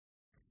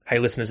Hey,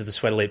 listeners of the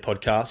Sweat Elite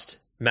podcast,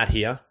 Matt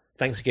here.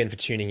 Thanks again for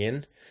tuning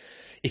in.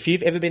 If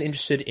you've ever been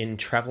interested in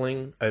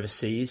traveling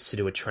overseas to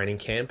do a training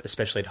camp,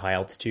 especially at high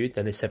altitude,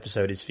 then this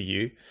episode is for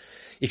you.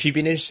 If you've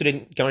been interested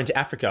in going to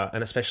Africa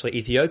and especially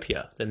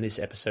Ethiopia, then this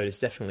episode is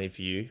definitely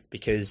for you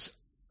because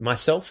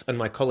myself and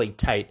my colleague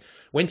Tait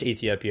went to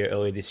Ethiopia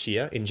earlier this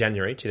year in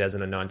January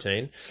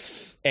 2019,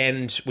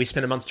 and we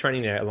spent a month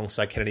training there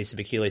alongside Kennedy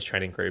Sibakile's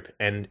training group.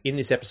 And in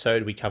this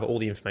episode, we cover all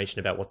the information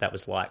about what that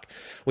was like.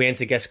 We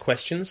answer guest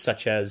questions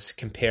such as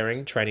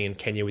comparing training in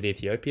Kenya with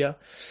Ethiopia,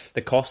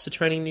 the costs of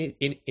training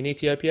in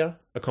Ethiopia,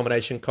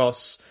 accommodation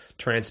costs,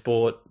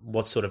 transport,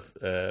 what sort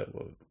of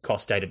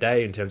cost day to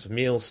day in terms of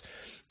meals,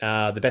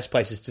 the best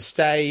places to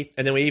stay,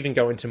 and then we even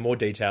go into more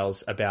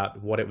details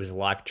about what it was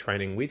like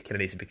training with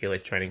Kennedy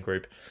Sibakile's training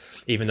group.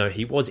 Even though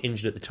he was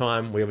injured at the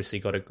time, we obviously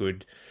got a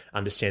good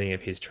understanding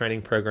of his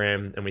training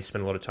program, and we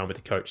spent a lot of time with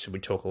the coach, so we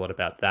talk a lot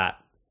about that.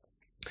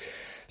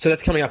 So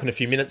that's coming up in a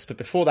few minutes, but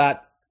before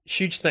that,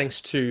 huge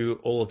thanks to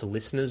all of the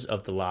listeners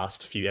of the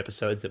last few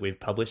episodes that we've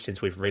published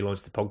since we've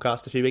relaunched the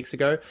podcast a few weeks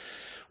ago.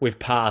 We've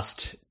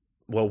passed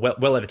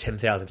well over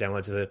 10,000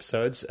 downloads of the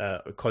episodes,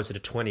 closer to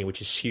 20,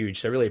 which is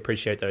huge. So I really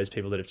appreciate those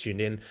people that have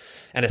tuned in.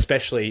 And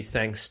especially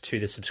thanks to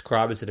the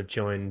subscribers that have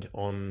joined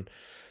on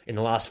in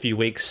the last few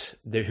weeks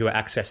who are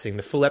accessing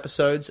the full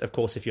episodes. Of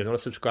course, if you're not a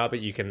subscriber,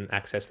 you can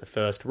access the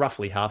first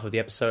roughly half of the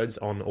episodes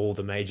on all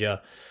the major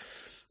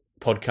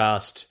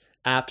podcast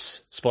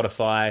apps,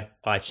 Spotify,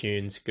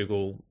 iTunes,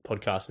 Google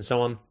Podcasts, and so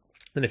on.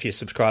 And if you're a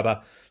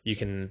subscriber, you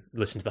can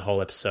listen to the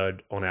whole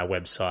episode on our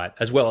website,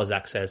 as well as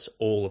access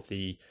all of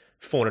the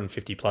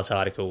 450 plus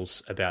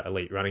articles about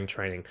elite running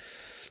training.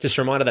 Just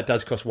a reminder, that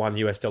does cost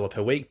 $1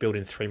 per week, built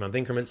in 3-month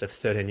increments of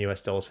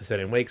 $13 for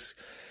 13 weeks.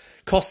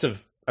 Cost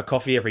of a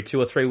coffee every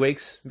 2 or 3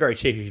 weeks. Very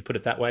cheap if you put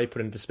it that way,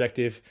 put it in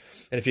perspective.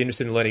 And if you're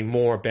interested in learning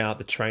more about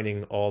the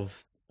training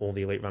of all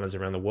the elite runners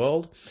around the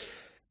world,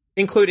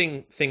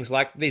 including things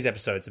like these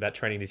episodes about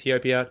training in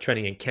Ethiopia,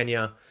 training in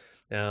Kenya,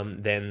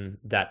 then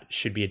that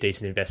should be a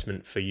decent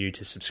investment for you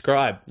to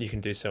subscribe. You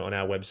can do so on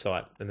our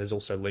website. And there's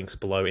also links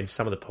below in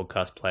some of the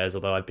podcast players,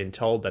 although I've been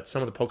told that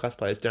some of the podcast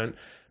players don't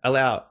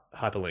allow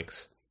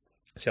hyperlinks.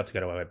 So you have to go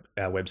to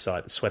our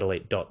website,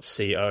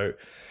 sweatelite.co.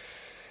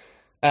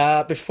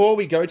 Before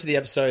we go to the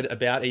episode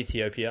about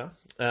Ethiopia,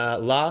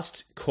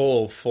 last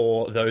call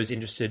for those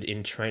interested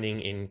in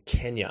training in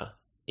Kenya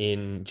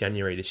in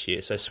January this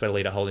year. So Sweat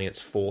Elite are holding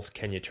its 4th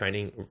Kenya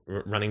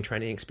running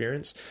training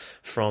experience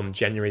from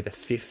January the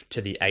 5th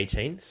to the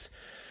 18th.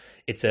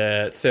 It's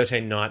a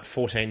 13-night,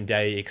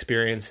 14-day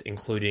experience,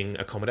 including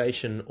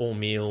accommodation, all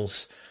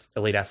meals,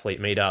 elite athlete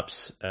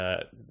meetups,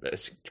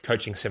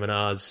 coaching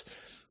seminars.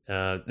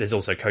 There's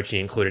also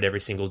coaching included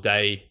every single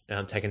day,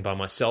 taken by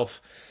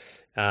myself.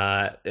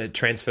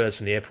 Transfers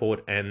from the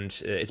airport, and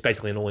it's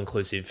basically an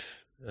all-inclusive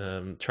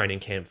training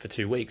camp for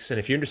 2 weeks. And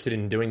if you're interested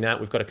in doing that,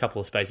 we've got a couple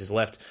of spaces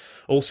left.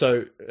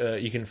 Also,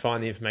 you can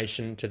find the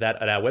information to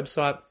that at our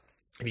website.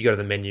 If you go to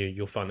the menu,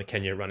 you'll find the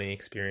Kenya running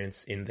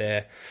experience in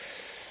there.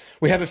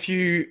 We have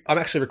I'm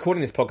actually recording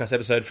this podcast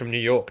episode from New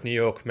York. New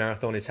York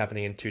Marathon is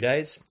happening in 2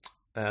 days.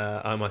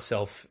 I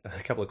myself,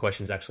 a couple of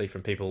questions actually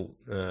from people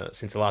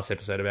since the last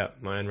episode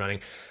about my own running.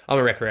 I'm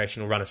a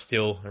recreational runner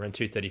still, around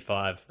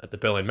 2:35 at the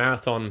Berlin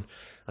Marathon.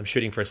 I'm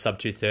shooting for a sub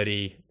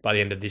 2:30 by the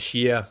end of this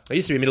year. I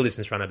used to be a middle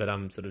distance runner, but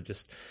I'm sort of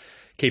just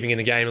keeping in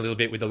the game a little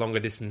bit with the longer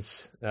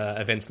distance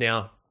events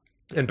now.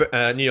 And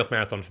New York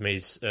Marathon for me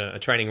is a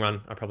training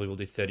run. I probably will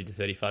do 30 to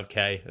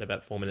 35K at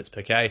about 4 minutes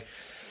per K.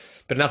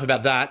 But enough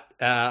about that.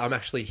 I'm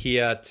actually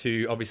here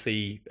to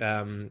obviously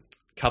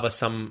cover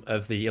some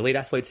of the elite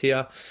athletes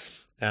here.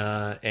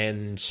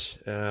 And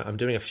I'm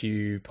doing a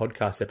few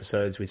podcast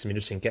episodes with some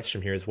interesting guests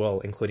from here as well,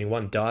 including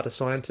one data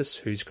scientist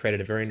who's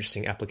created a very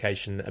interesting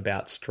application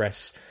about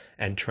stress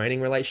and training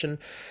relation,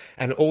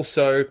 and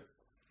also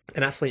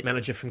an athlete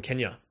manager from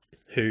Kenya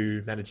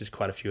who manages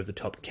quite a few of the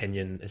top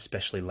Kenyan,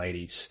 especially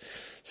ladies.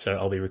 So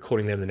I'll be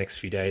recording them the next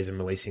few days and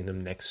releasing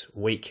them next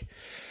week.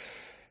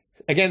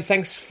 Again,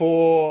 thanks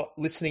for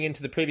listening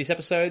into the previous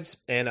episodes,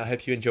 and I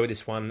hope you enjoy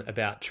this one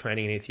about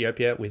training in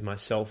Ethiopia with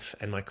myself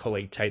and my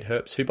colleague Tait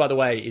Hearps, who, by the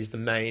way, is the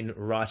main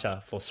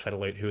writer for Sweat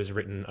Elite, who has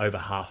written well over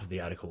half of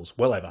the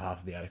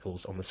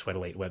articles on the Sweat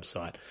Elite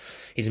website.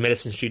 He's a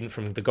medicine student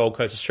from the Gold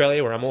Coast,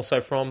 Australia, where I'm also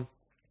from.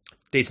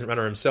 Decent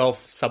runner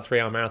himself, sub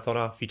 3-hour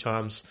marathoner a few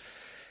times,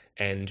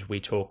 and we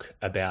talk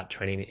about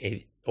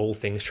training, all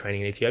things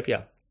training in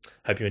Ethiopia.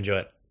 Hope you enjoy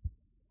it.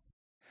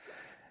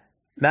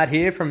 Matt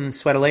here from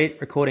Sweat Elite,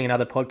 recording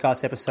another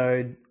podcast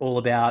episode all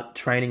about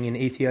training in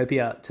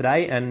Ethiopia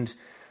today. And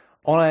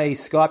on a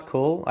Skype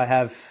call, I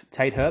have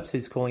Tait Hearps,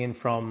 who's calling in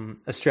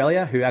from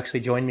Australia, who actually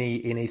joined me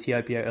in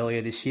Ethiopia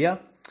earlier this year.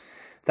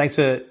 Thanks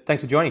for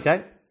joining,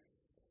 Tait.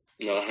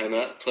 No, hey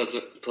Matt, pleasure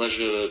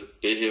to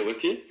be here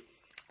with you.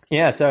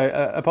 Yeah,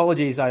 so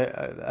apologies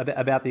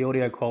about the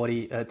audio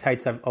quality.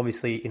 Tait's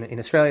obviously in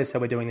Australia, so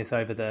we're doing this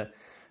over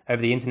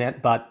the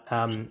internet, but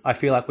I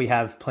feel like we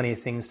have plenty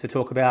of things to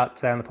talk about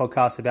today on the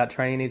podcast about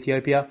training in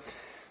Ethiopia.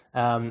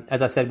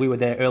 As I said, we were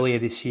there earlier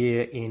this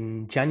year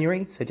in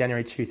January, so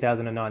January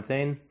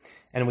 2019,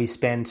 and we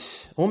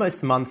spent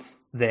almost a month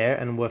there,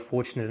 and were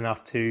fortunate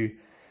enough to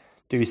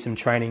do some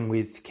training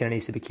with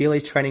Kenenisa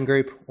Bakili's training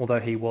group, although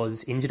he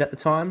was injured at the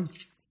time.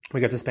 We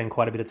got to spend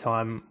quite a bit of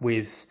time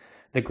with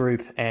the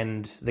group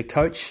and the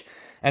coach.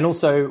 And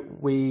also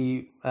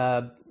we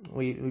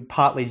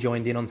partly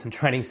joined in on some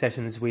training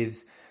sessions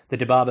with the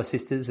Dibaba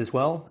sisters as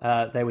well.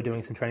 They were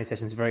doing some training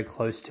sessions very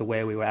close to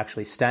where we were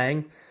actually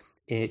staying,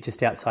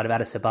 just outside of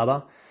Addis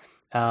Ababa.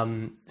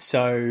 And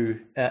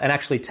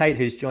actually Tait,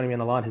 who's joining me on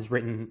the line, has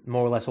written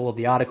more or less all of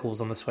the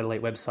articles on the Sweat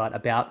Elite website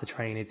about the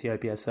training in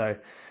Ethiopia. So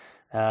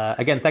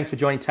again, thanks for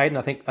joining, Tait. And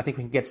I think we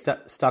can get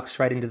stuck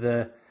straight into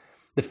the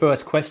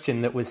first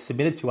question that was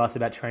submitted to us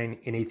about training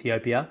in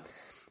Ethiopia,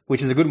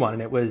 which is a good one.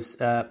 And it was,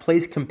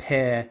 please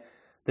compare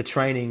the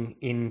training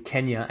in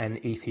Kenya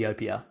and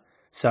Ethiopia.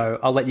 So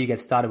I'll let you get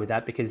started with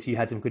that, because you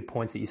had some good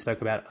points that you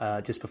spoke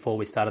about just before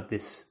we started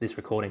this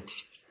recording.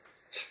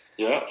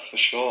 Yeah, for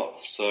sure.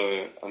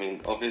 So, I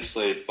mean,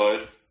 obviously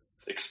both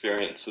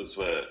experiences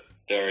were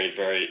very,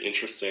 very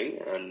interesting,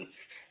 and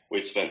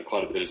we spent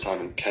quite a bit of time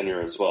in Kenya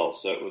as well.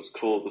 So it was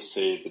cool to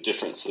see the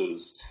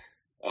differences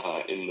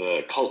in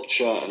the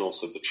culture and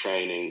also the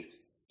training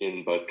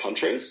in both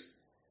countries.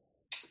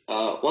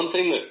 One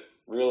thing that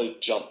really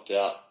jumped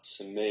out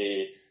to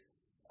me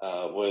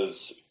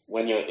was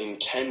when you're in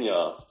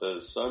Kenya,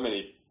 there's so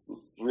many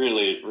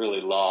really,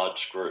 really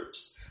large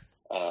groups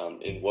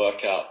in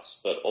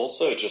workouts, but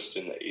also just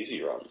in the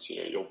easy runs.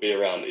 You know, you'll be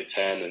around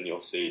Iten and you'll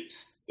see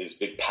these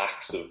big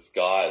packs of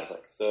guys,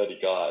 like 30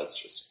 guys,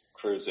 just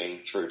cruising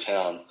through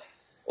town,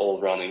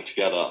 all running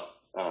together,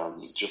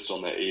 just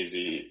on their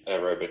easy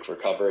aerobic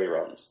recovery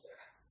runs.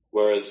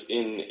 Whereas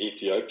in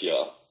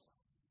Ethiopia,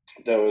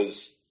 there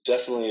was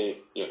definitely,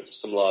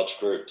 some large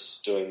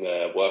groups doing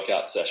their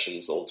workout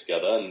sessions all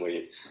together, and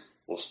we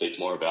will speak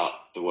more about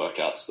the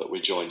workouts that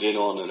we joined in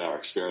on and our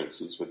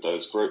experiences with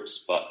those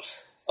groups. But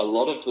a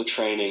lot of the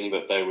training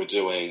that they were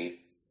doing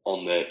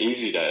on their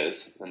easy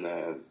days and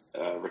their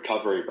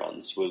recovery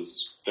runs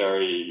was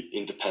very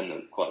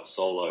independent, quite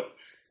solo.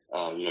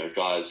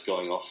 Guys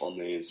going off on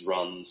these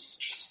runs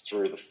just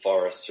through the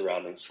forest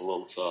surrounding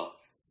Salulta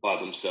by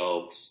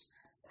themselves.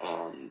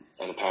 And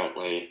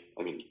apparently,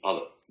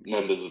 other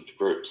members of the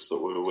groups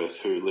that we were with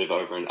who live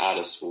over in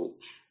Addis will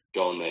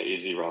go on their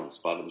easy runs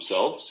by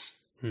themselves,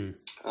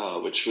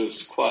 which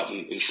was quite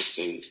an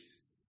interesting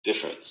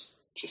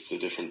difference, just a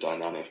different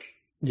dynamic.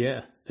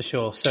 Yeah, for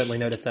sure. Certainly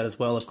noticed that as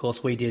well. Of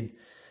course, we did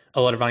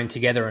a lot of running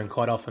together, and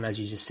quite often, as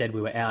you just said,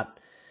 we were out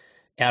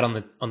on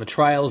the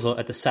trails or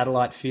at the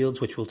satellite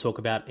fields, which we'll talk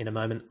about in a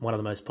moment. One of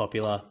the most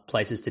popular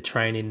places to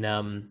train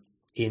in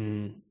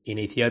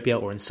Ethiopia,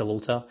 or in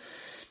Salulta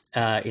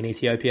in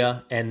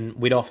Ethiopia, and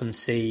we'd often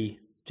see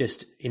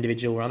just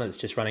individual runners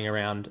just running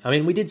around. I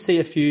mean, we did see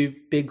a few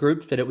big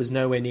groups, but it was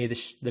nowhere near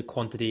the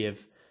quantity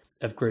of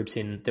groups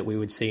that we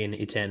would see in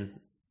Iten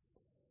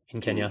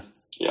in Kenya.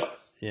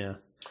 Yeah.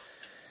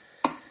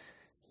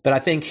 But I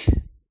think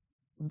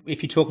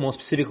if you talk more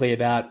specifically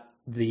about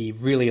the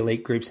really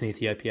elite groups in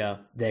Ethiopia,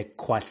 they're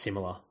quite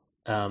similar.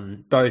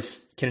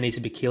 Both Kenenisa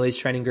Bakili's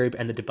training group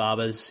and the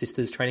Dibaba's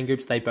sisters training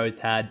groups, they both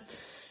had,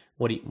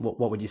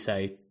 what would you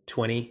say,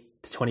 20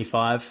 to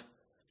 25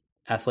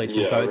 athletes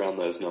in both? Yeah, around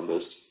those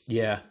numbers.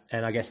 Yeah,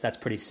 and I guess that's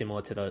pretty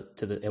similar to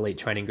the elite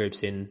training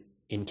groups in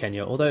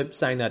Kenya, although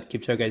saying that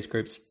Kipchoge's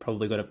group's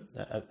probably got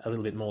a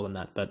little bit more than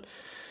that. But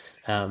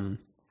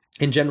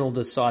in general,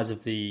 the size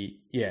of the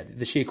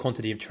sheer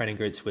quantity of training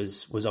groups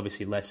was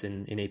obviously less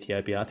in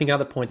Ethiopia. I think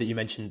another point that you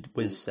mentioned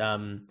was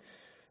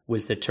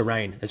the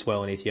terrain as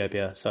well in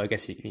Ethiopia. So I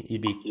guess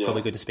you'd be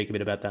probably good to speak a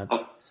bit about that.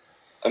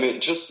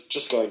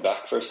 Just going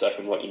back for a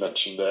second, what you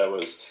mentioned there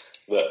was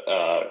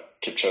that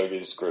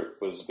Kipchoge's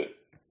group was a bit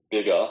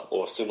bigger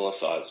or similar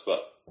size.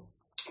 But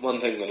one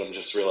thing that I'm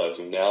just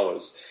realizing now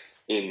is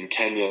in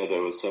Kenya,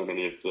 there was so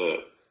many of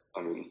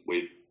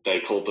they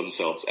called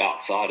themselves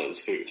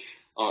outsiders who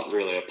aren't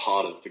really a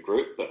part of the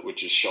group, but would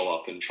just show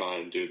up and try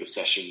and do the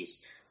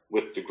sessions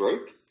with the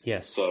group.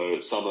 Yes. So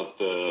some of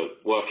the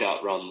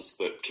workout runs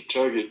that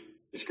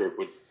Kipchoge's group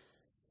would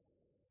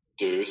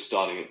do,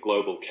 starting at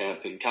Global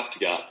Camp in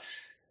Kaptagat,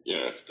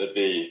 there'd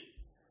be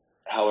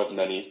however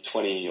many,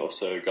 20 or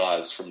so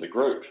guys from the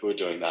group who were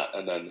doing that,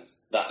 and then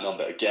that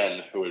number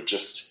again who were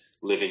just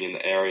living in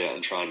the area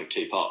and trying to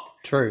keep up.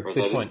 True. Whereas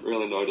I didn't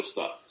really notice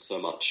that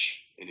so much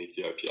in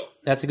Ethiopia.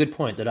 That's a good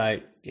point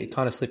it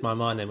kind of slipped my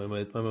mind then when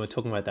we were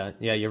talking about that.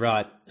 Yeah, you're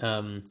right.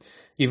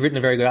 You've written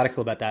a very good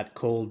article about that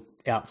called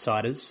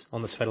Outsiders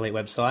on the Sweat Elite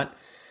website.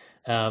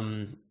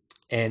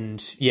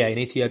 And yeah, in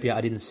Ethiopia,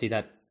 I didn't see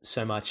that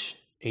so much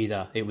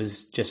either. It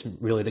was just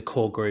really the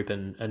core group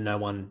and no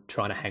one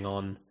trying to hang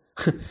on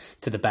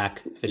to the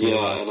back for dear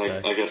life.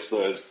 And I guess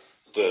there's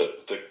the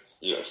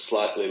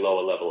slightly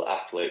lower level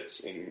athletes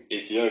in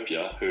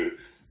Ethiopia who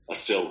are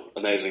still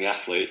amazing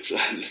athletes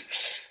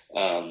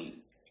and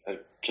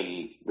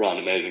can run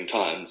amazing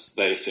times.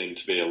 They seem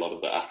to be a lot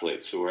of the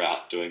athletes who are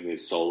out doing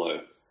these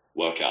solo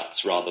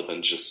workouts rather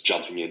than just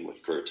jumping in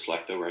with groups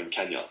like they were in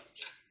Kenya.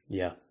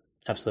 Yeah,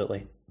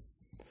 absolutely.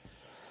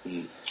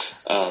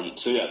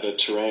 So yeah, the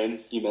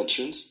terrain you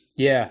mentioned.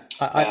 Yeah,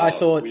 I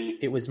thought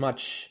it was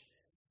much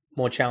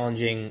more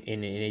challenging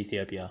in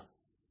Ethiopia.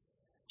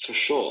 For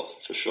sure.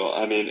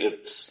 I mean,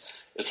 it's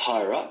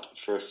higher up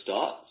for a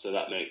start, so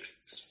that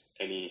makes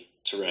any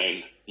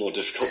terrain more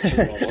difficult to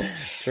run on.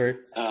 True.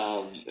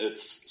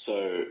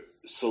 So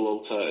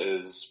Salulta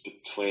is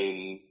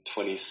between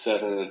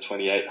 27 and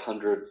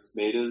 2,800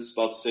 meters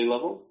above sea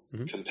level,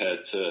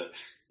 compared to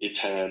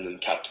Itan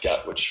and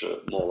Kaptagat, which are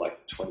more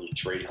like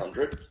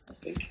 2,300, I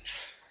think.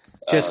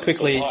 Just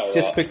quickly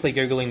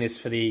googling this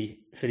for the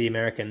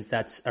Americans.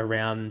 That's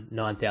around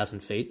 9,000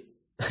 feet.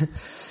 For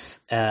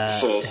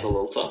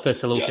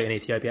Salulta in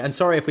Ethiopia. And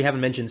sorry if we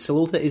haven't mentioned,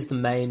 Salulta is the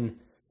main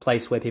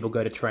place where people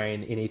go to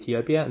train in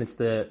Ethiopia, and it's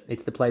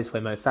the place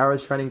where Mo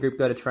Farah's training group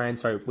go to train.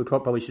 So we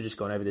probably should just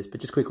go over this, but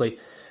just quickly,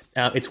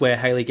 it's where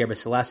Haile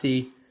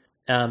Gebrselassie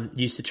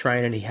used to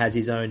train, and he has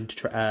his own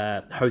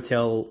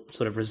hotel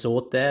sort of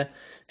resort there,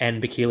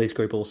 and Bakili's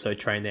group also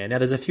train there. Now,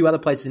 there's a few other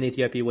places in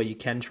Ethiopia where you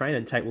can train,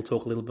 and Tait will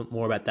talk a little bit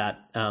more about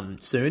that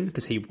soon,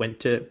 because he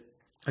went to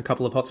a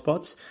couple of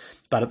hotspots.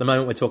 But at the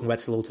moment, we're talking about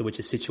Salulta, which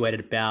is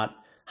situated about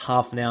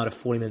half an hour to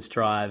 40 minutes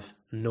drive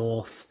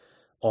north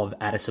of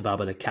Addis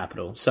Ababa, the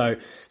capital. So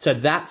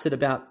that's at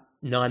about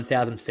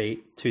 9,000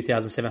 feet,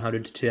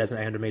 2,700 to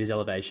 2,800 meters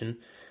elevation,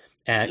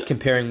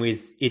 comparing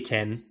with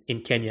Iten in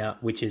Kenya,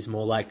 which is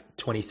more like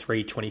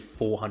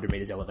 2,400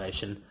 meters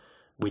elevation,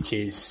 which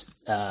is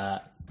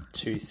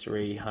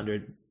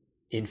 2,300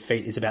 in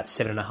feet is about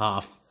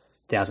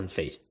 7,500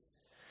 feet.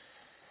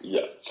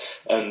 Yeah,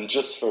 and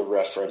just for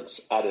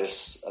reference,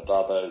 Addis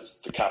Ababa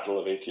is the capital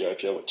of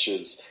Ethiopia, which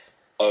is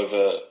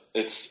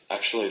it's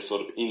actually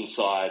sort of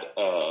inside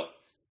a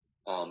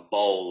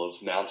bowl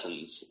of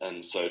mountains,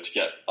 and so to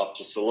get up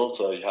to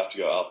Salulta, you have to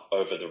go up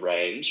over the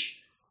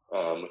range,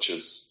 which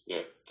is,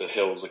 the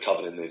hills are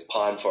covered in these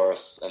pine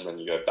forests, and then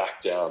you go back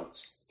down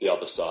the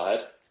other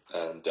side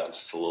and down to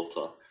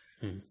Salulta.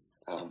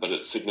 But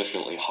it's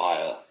significantly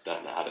higher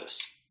than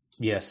Addis.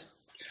 Yes.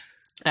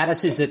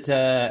 Addis is at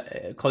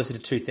closer to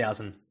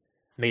 2,000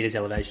 meters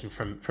elevation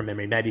from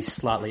memory, maybe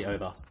slightly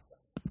over.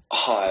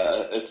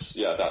 Higher. It's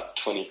about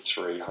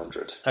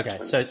 2,300. Okay,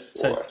 so I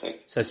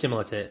think. So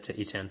similar to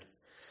Iten.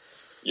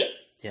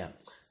 Yeah.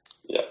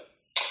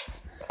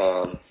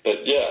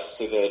 But yeah,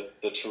 so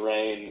the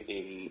terrain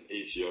in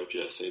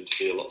Ethiopia seemed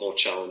to be a lot more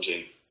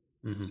challenging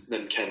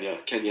than Kenya.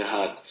 Kenya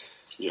had,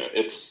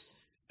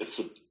 it's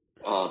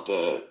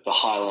the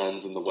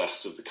highlands in the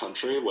west of the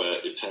country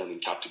where Iten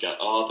and Kaptagat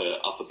are.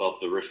 They're up above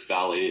the Rift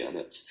Valley, and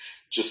it's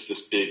just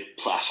this big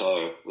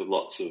plateau with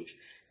lots of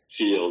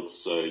fields.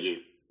 So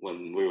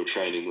when we were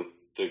training with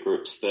the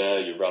groups there,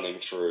 you're running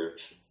through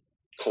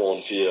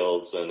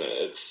cornfields, and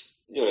it's,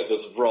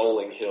 there's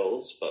rolling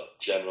hills, but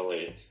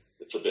generally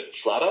it's a bit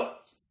flatter,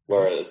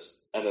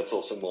 and it's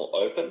also more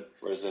open,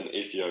 whereas in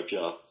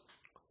Ethiopia,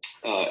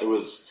 it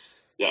was,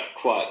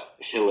 quite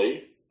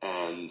hilly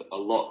and a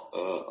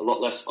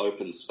lot less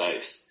open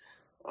space.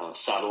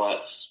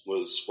 Satellites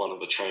was one of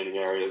the training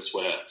areas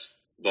where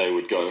they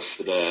would go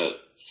for their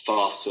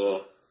faster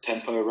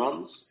tempo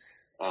runs.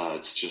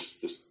 It's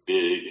just this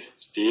big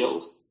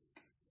field,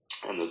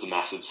 and there's a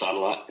massive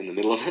satellite in the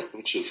middle of it,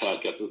 which is how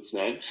it gets its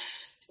name.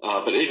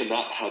 But even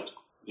that had,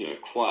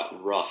 quite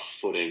rough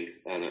footing,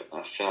 and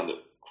I found it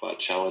quite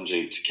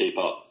challenging to keep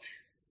up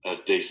a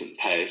decent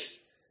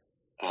pace.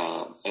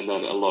 And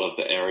then a lot of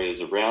the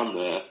areas around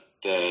there,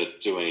 they're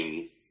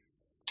doing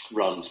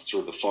runs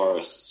through the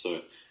forest,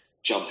 so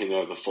jumping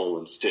over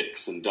fallen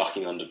sticks and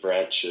ducking under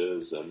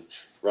branches and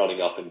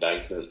running up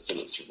embankments, and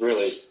it's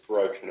really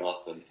broken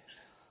up and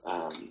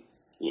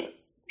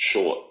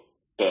short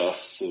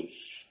bursts of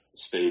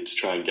speed to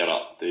try and get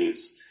up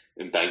these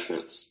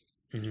embankments.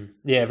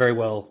 Yeah, very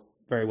well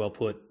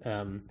put.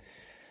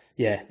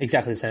 Yeah,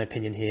 exactly the same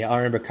opinion here. I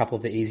remember a couple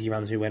of the easy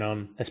runs we went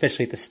on,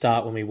 especially at the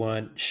start when we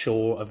weren't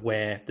sure of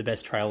where the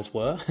best trails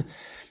were.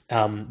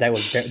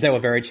 They were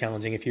very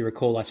challenging. If you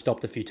recall, I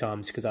stopped a few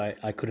times because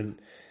I couldn't.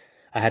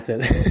 I had to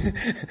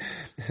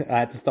I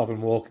had to stop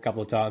and walk a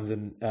couple of times,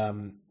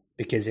 and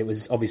because it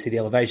was obviously the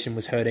elevation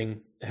was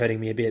hurting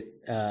me a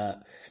bit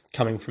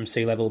coming from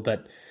sea level,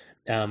 but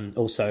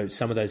also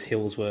some of those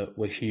hills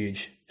were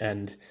huge.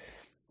 And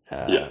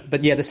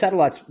but yeah, the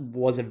satellites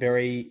was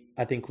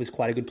was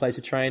quite a good place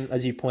to train.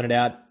 As you pointed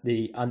out,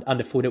 the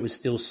underfoot, it was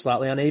still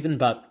slightly uneven,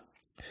 but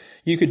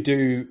you could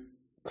do,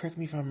 correct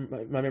me if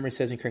my memory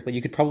serves me correctly,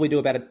 you could probably do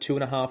about a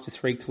 2.5 to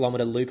 3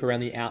 kilometer loop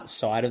around the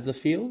outside of the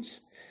fields.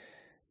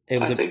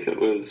 I think it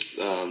was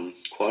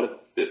quite a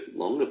bit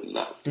longer than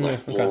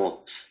that, more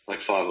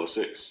like 5 or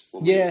 6.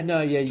 You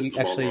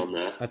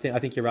actually, I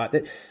think you're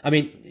right. I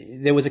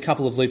mean, there was a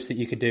couple of loops that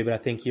you could do, but I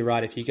think you're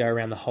right. If you go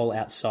around the whole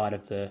outside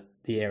of the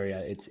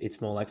area, it's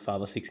more like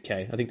 5 or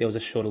 6K. I think there was a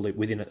shorter loop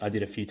within it. I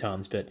did a few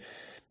times, but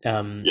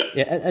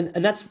and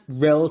that's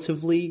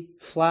relatively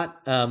flat.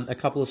 A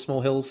couple of small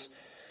hills.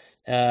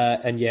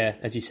 And yeah,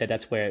 as you said,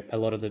 that's where a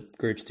lot of the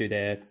groups do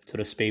their sort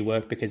of speed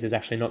work, because there's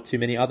actually not too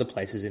many other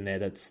places in there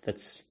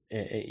that's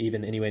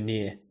even anywhere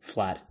near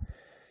flat.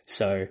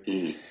 So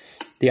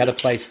the other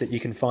place that you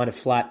can find a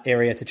flat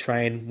area to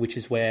train, which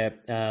is where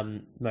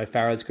Mo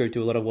Farah's group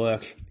do a lot of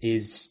work,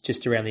 is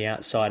just around the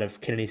outside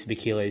of Kenenisa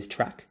Bikile's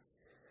track,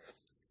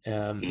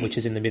 which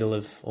is in the middle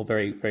of, or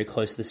very, very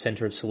close to the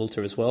centre of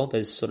Salulta as well.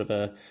 There's sort of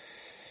a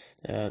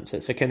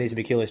so Kenenisa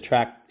Bikile's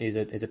track is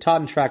a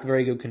tartan track,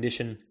 very good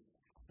condition,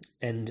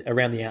 and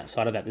around the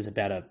outside of that, there's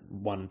about a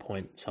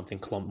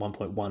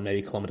 1.1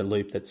 maybe kilometre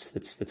loop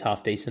that's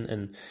half decent.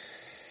 And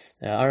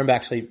I remember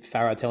actually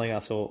Farah telling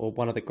us, or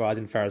one of the guys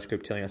in Farah's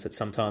group telling us, that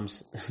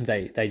sometimes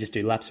they just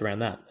do laps around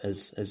that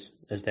as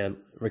their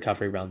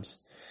recovery runs,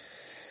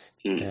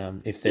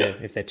 if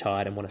they're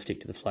tired and want to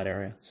stick to the flat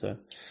area. So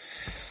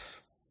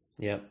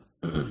yeah,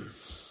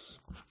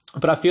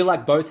 but I feel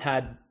like both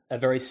had a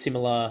very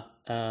similar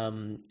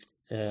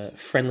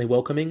friendly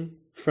welcoming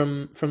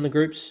from the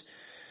groups.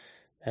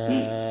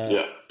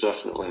 Yeah,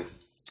 definitely.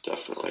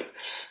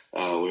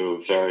 We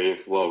were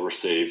very well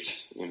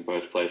received in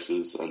both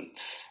places, and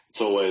it's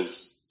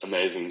always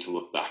amazing to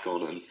look back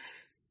on and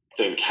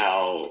think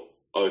how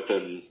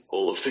open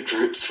all of the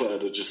groups were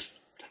to just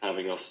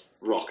having us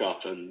rock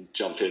up and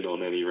jump in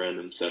on any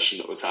random session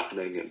that was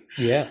happening and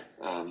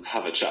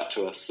have a chat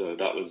to us. So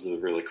that was a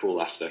really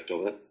cool aspect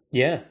of it.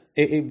 Yeah,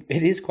 it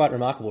is quite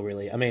remarkable,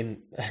 really. I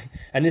mean,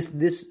 and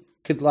this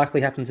could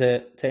likely happen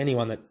to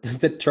anyone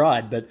that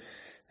tried, but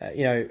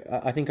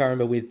I think I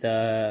remember with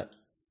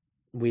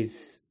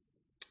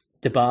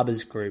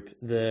DeBarber's group,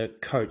 the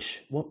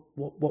coach,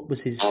 what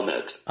was his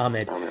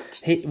Ahmed.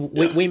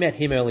 We met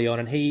him early on,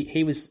 and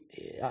he was,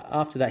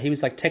 after that, he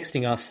was like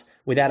texting us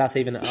without us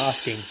even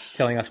asking,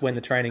 telling us when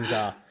the trainings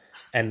are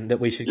and that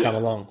we should come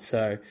along.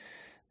 So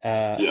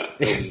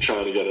and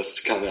trying to get us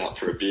to come out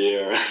for a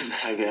beer and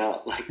hang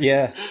out.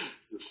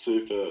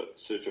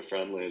 Super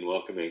friendly and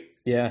welcoming.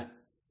 Yeah,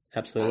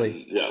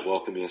 absolutely. And,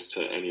 welcoming us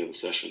to any of the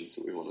sessions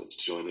that we wanted to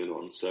join in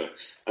on. So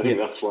I think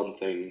that's one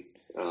thing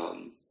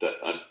that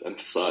I'd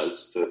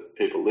emphasize to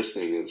people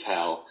listening, is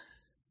how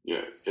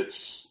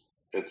it's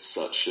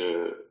such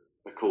a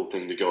cool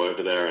thing to go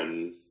over there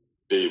and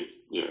be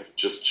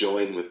just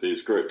join with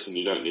these groups, and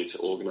you don't need to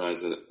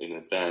organize it in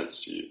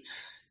advance. You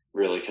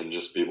really can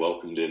just be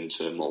welcomed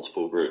into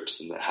multiple groups,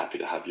 and they're happy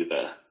to have you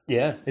there.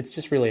 Yeah, it's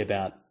just really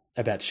about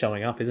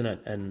showing up, isn't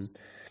it? And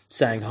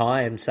saying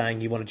hi and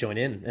saying you want to join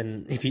in.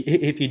 And if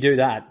you do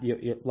that,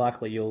 you're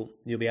likely you'll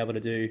be able to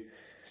do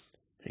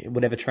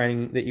whatever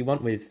training that you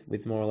want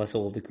with more or less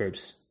all of the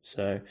groups.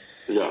 So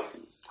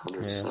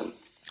 100%.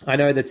 I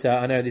know that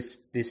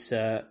this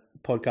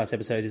podcast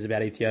episode is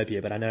about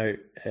Ethiopia, but I know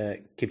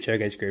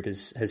Kipchoge's group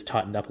has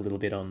tightened up a little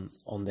bit on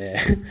their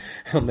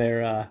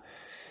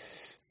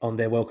on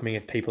their welcoming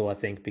of people. I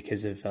think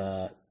because of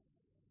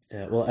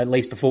at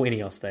least before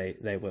Ineos,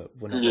 they were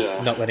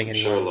not letting anyone.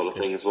 Sure, a lot of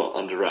things were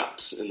under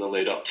wraps in the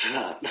lead up to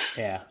that.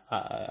 Yeah,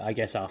 I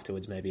guess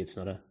afterwards maybe it's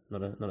not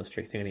a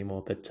strict thing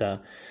anymore. But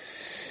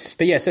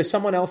yeah, so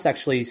someone else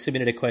actually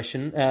submitted a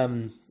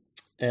question,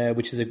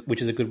 which is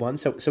a good one.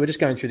 So we're just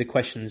going through the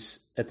questions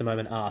at the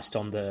moment asked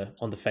on the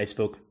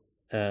Facebook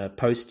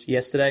post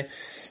yesterday.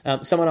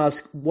 Someone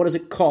asked, what does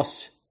it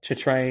cost to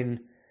train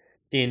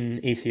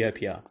in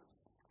Ethiopia?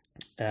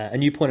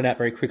 And you pointed out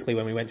very quickly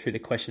when we went through the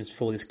questions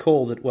before this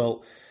call that,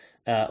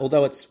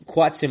 although it's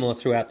quite similar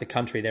throughout the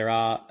country, there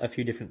are a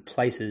few different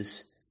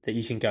places that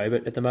you can go.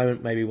 But at the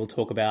moment, maybe we'll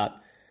talk about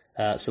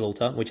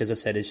Salulta, which, as I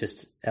said, is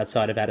just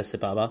outside of Addis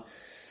Ababa.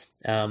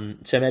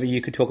 So maybe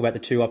you could talk about the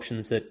two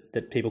options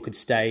that people could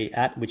stay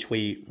at, which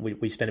we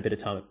spent a bit of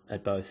time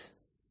at both.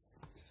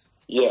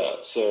 Yeah,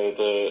 so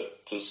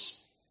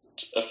there's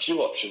a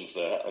few options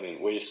there. I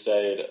mean, we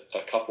stayed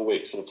a couple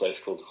weeks in a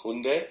place called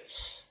Hunde,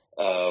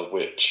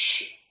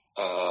 which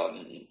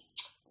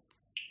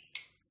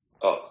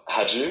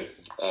Haju,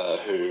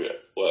 who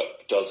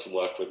does some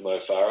work with Mo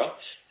Farah,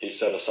 he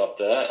set us up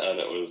there, and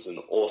it was an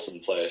awesome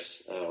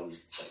place.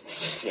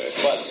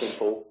 Quite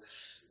simple,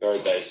 very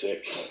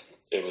basic.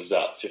 It was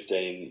about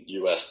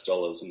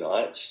 $15 a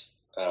night,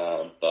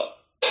 but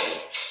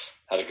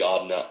had a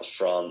garden out the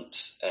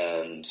front,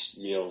 and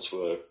meals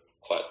were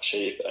quite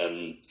cheap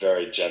and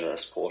very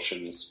generous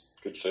portions,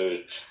 good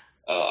food.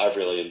 I've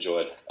really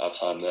enjoyed our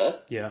time there.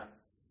 Yeah.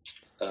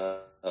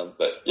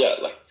 But yeah,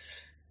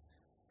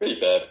 pretty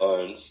bare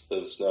bones.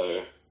 There's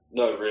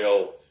no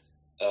real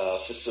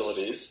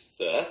facilities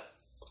there,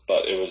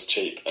 but it was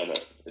cheap and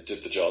it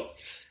did the job.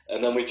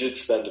 And then we did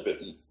spend a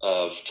bit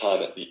of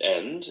time at the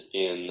end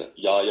in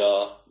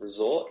Yaya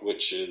Resort,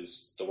 which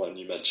is the one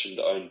you mentioned,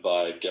 owned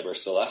by Gebre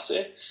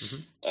Selassie.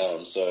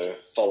 Mm-hmm. So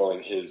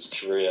following his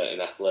career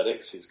in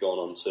athletics, he's gone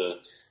on to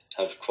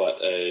have quite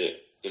a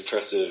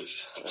impressive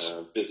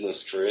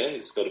business career.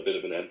 He's got a bit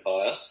of an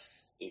empire,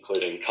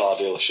 including car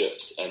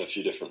dealerships and a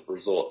few different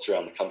resorts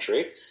around the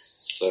country.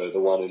 So the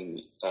one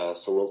in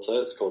Salulta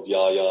is called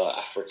Yaya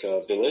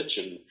Africa Village,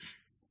 and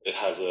it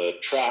has a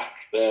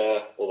track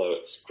there, although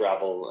it's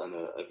gravel and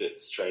a bit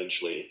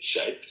strangely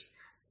shaped.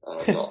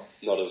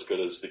 Not as good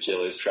as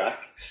Bikile's track.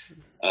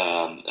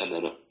 And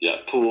then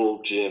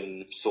pool,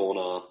 gym,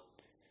 sauna,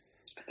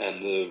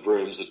 and the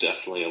rooms are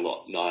definitely a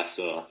lot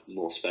nicer,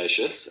 more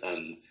spacious,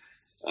 and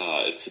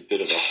It's a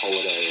bit of a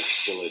holiday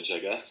village, I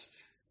guess.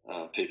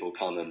 People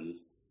come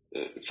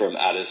from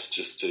Addis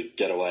just to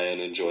get away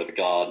and enjoy the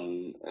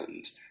garden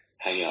and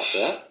hang out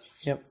there.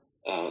 Yep.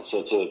 So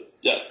it's a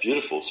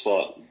beautiful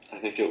spot. I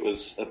think it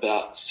was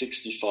about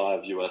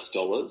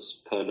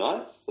 $65 per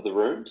night for the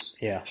rooms.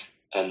 Yeah.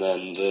 And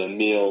then the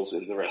meals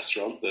in the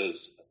restaurant,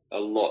 there's a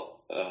lot.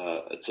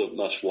 It's a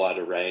much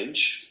wider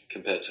range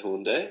compared to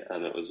Hyundai,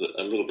 and it was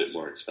a little bit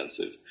more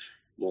expensive,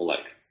 more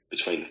like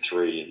between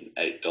 $3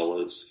 and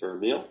 $8 for a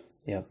meal.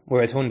 Yeah.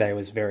 Whereas Hyundai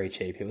was very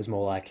cheap. It was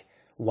more like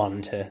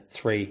 $1 to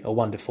 $3 or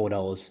 $1 to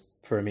 $4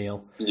 for a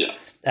meal. Yeah.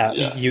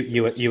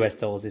 US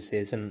dollars this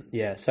is, and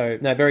so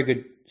no, very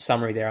good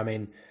summary there. I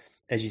mean,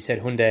 as you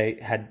said,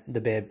 Hyundai had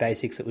the bare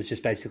basics. It was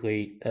just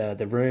basically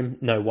the room,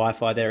 no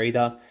Wi-Fi there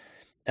either.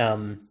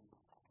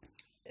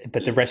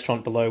 But the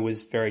restaurant below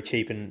was very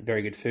cheap and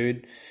very good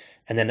food.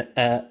 And then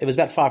it was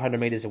about 500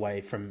 meters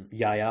away from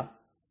Yaya,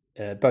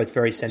 both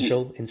very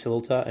central in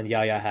Salulta, and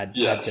Yaya had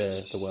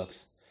the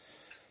works.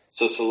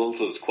 So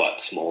Salulta is quite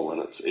small,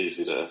 and it's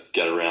easy to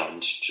get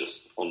around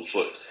just on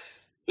foot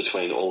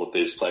between all of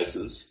these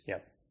places. Yeah.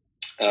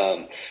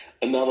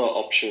 Another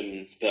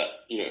option that,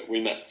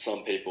 we met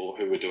some people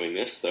who were doing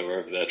this. They were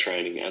over there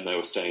training, and they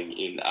were staying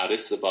in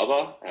Addis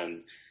Ababa,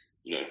 and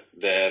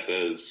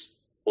there's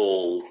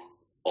all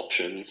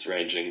options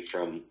ranging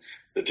from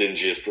the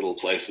dingiest little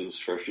places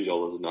for a few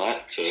dollars a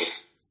night to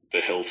the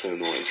Hilton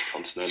or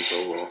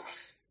Intercontinental or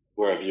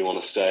wherever you want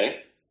to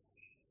stay.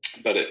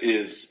 But it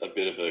is a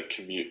bit of a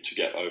commute to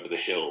get over the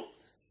hill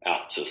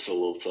out to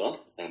Salulta,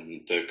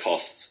 and the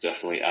costs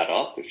definitely add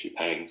up if you're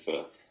paying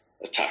for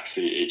a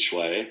taxi each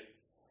way.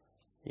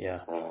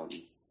 Yeah.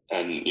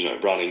 And,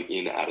 running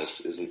in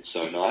Addis isn't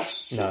so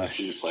nice. No. There's a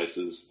few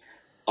places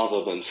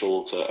other than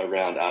Salulta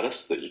around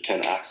Addis that you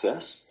can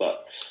access,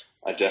 but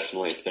I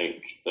definitely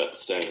think that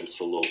staying in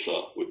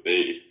Salulta would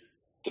be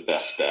the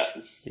best bet.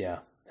 Yeah,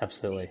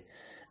 absolutely.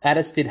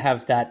 Addis did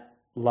have that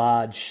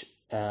large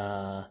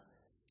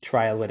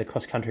trail where the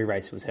cross-country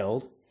race was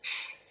held.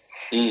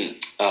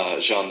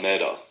 Jean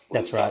Meda was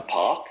That's right. that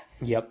park.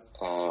 Yep.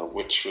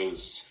 Which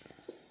was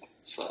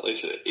slightly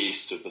to the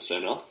east of the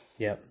centre.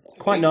 Yep.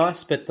 Quite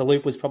nice, but the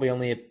loop was probably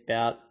only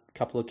about a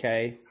couple of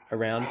K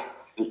around.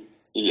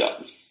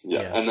 Yeah.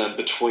 And then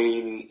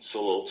between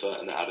Salulta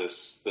and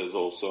Addis, there's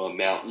also a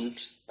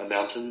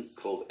mountain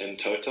called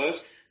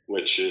Entoto,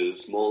 which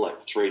is more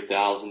like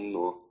 3,000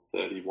 or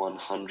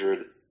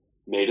 3,100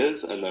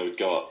 meters, and they would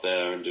go up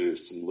there and do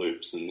some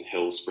loops and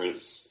hill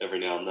sprints every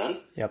now and then.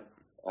 Yep.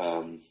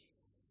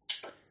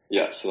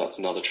 So that's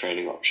another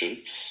training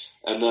option.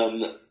 And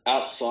then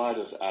outside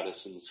of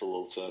Addis and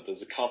Salulta,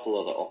 there's a couple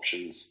other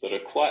options that are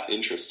quite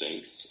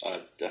interesting. So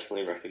I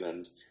definitely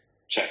recommend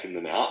checking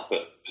them out,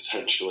 but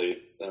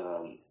potentially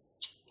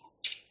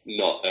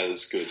not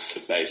as good to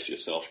base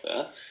yourself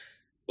there.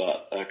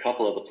 But a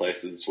couple other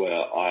places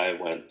where I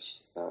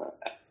went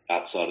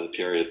outside of the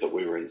period that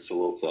we were in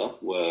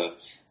Salulta were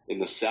in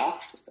the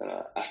south.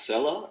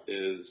 Asela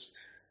is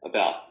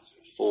about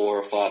 4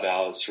 or 5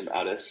 hours from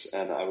Addis,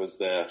 and I was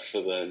there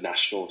for the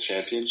national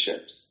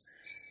championships,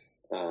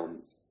 the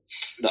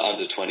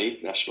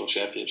under-20 national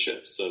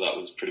championships. So that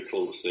was pretty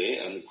cool to see,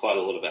 and quite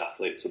a lot of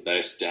athletes are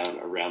based down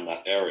around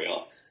that area.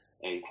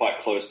 And quite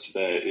close to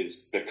there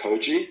is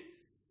Bekoji,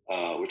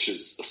 which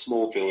is a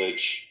small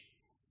village,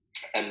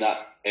 and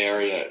that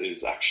area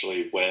is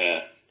actually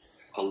where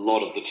a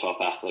lot of the top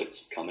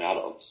athletes have come out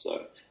of.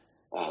 So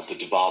the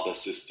Dibaba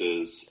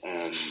sisters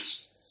and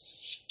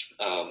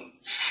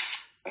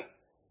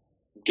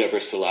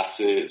Gebre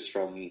Selassie is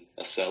from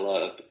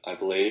Asela, I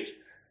believe,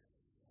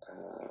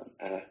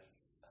 and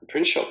I'm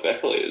pretty sure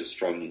Bekele is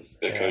from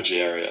the Koji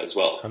area as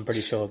well. I'm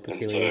pretty sure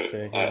Bekele is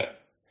too. Yeah.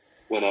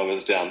 When I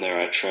was down there,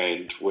 I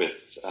trained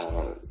with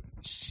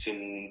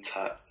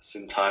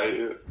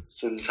Sintayehu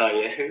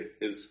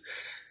is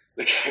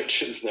the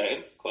coach's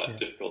name, quite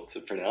difficult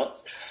to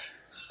pronounce.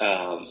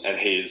 And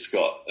he's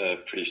got a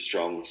pretty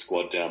strong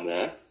squad down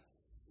there.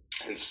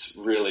 It's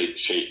really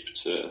cheap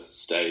to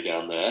stay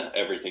down there.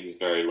 Everything's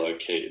very low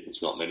key.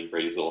 There's not many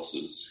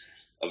resources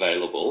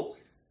available,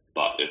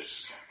 but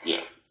it's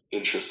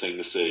interesting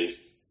to see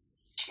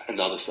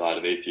another side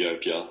of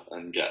Ethiopia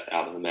and get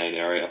out of the main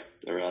area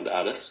around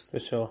Addis. For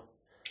sure.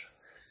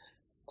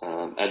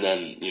 And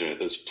then,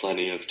 there's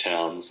plenty of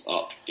towns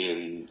up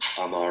in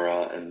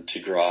Amara and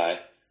Tigray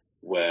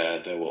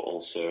where there were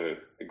also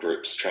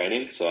groups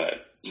training. So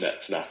I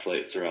met some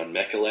athletes around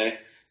Mekele,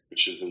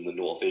 which is in the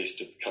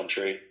northeast of the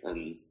country.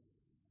 And,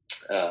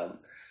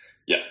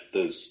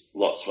 there's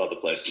lots of other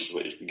places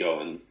where you can go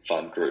and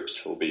find groups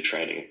who will be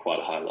training at quite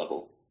a high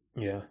level.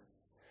 Yeah.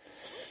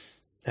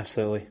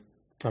 Absolutely.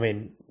 I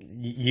mean,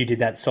 you did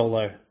that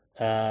solo,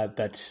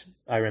 but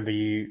I remember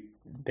you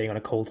being on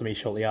a call to me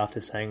shortly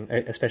after saying,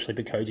 especially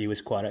Bekoji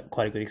was quite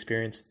a good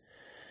experience.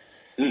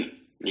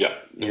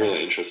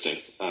 Really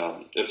interesting.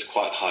 It's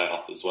quite high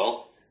up as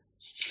well,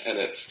 and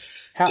it's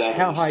how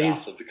high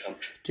south of the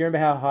country. Do you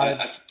remember how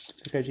high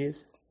Bekoji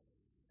is?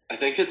 I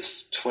think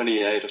it's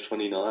 28 or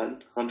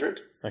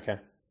 2,900. Okay.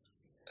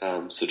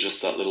 So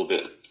just that little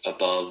bit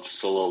above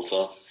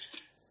Salulta,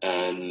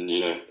 and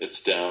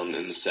it's down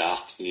in the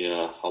south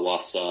near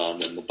Hawassa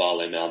and then the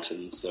Bale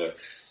Mountains. So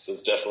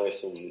there's definitely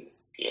some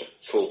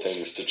cool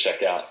things to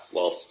check out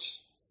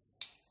whilst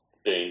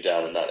being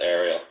down in that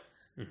area.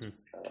 Mm-hmm.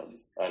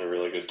 I had a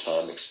really good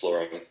time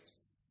exploring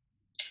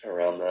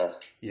around there.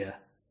 Yeah.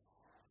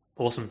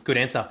 Awesome. Good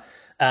answer.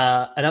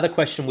 Another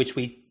question which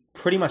we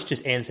pretty much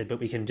just answered, but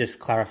we can just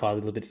clarify a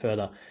little bit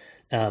further.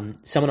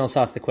 Someone else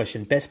asked the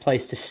question, best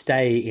place to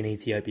stay in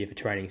Ethiopia for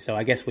training. So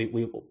I guess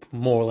we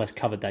more or less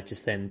covered that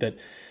just then. But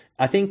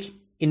I think,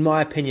 in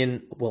my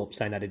opinion, well,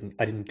 saying I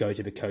didn't go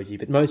to Bikoji,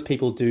 but most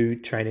people do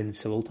train in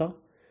Salulta.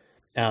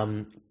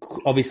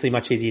 Obviously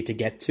much easier to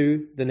get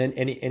to than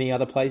any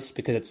other place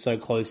because it's so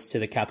close to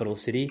the capital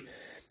city.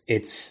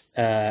 It's,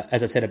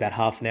 as I said, about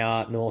half an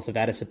hour north of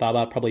Addis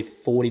Ababa, probably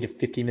 40 to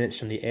 50 minutes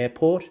from the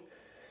airport.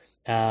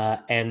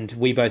 And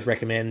we both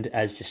recommend,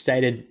 as just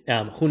stated,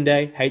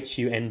 Hyundai,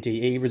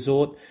 Hunde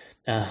resort.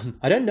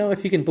 I don't know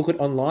if you can book it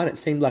online. It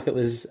seemed like it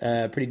was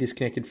pretty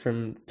disconnected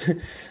from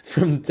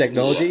from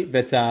technology,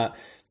 but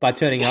by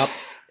turning up,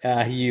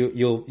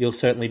 you'll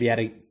certainly be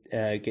able to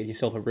get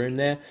yourself a room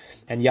there.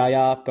 And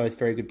Yaya, both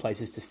very good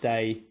places to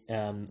stay.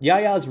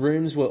 Yaya's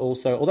rooms were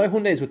also, although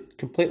Hyundai's were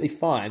completely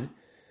fine,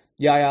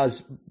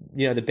 Yaya's,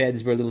 the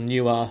beds were a little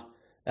newer.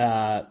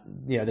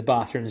 The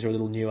bathrooms are a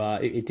little newer.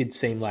 It did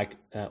seem like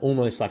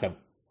almost like a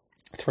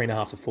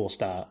 3.5 to 4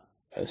 star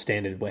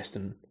standard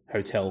Western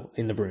hotel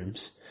in the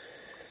rooms.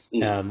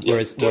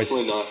 Whereas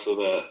definitely nicer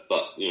there,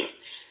 but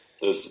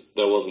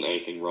there wasn't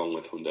anything wrong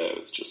with Hyundai. It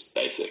was just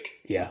basic.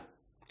 Yeah,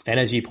 and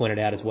as you pointed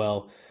out as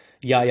well,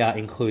 Yaya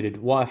included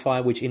Wi-Fi,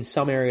 which in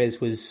some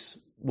areas was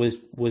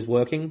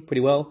working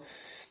pretty well,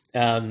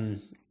 and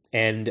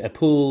a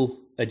pool,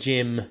 a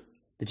gym.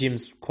 The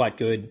gym's quite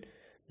good.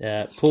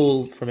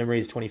 Pool from memory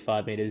is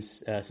 25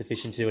 meters,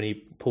 sufficient to do any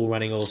pool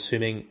running or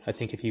swimming, I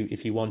think, if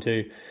you want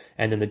to.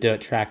 And then the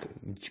dirt track,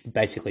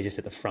 basically just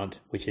at the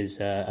front, which is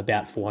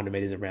about 400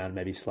 meters around,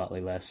 maybe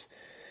slightly less.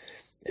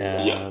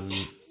 On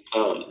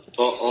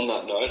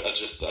that note, I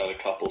just add a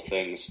couple of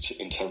things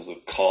in terms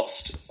of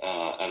cost,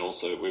 and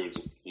also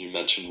you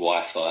mentioned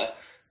Wi-Fi.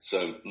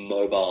 So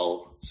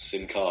mobile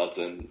SIM cards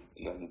and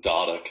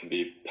data can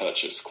be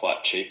purchased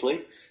quite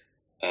cheaply,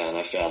 and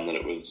I found that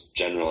it was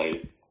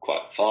generally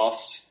quite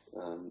fast.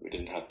 We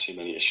didn't have too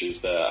many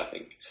issues there. I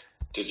think,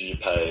 did you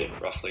pay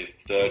roughly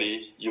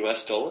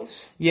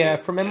 $30? Yeah,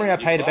 from memory, I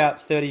paid about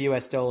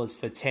 $30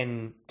 for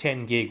 10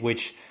 gig,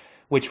 which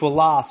will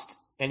last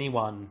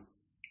anyone,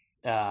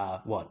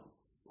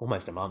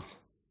 almost a month.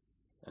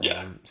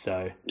 Yeah.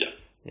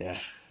 Yeah.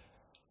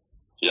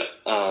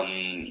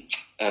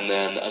 And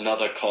then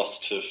another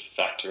cost to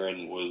factor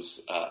in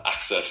was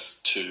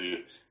access to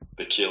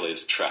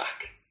Bakili's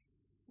track.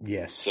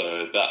 Yes.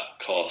 So that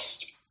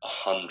cost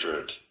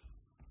 100.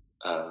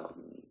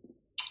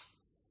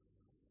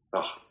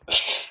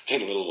 It's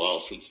been a little while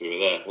since we were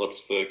there.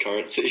 What's the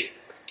currency?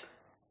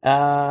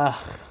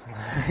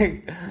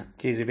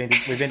 Geez, we've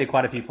been to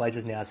quite a few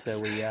places now, so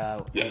we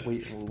get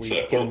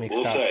them mixed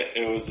up. We'll say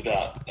it was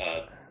about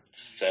 $7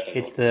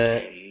 it's or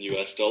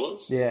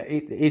 $10. Yeah,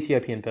 the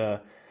Ethiopian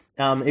birr.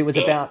 It was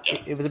about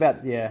 $7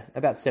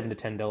 to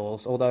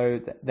 $10. Although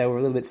they were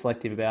a little bit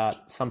selective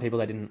about some people.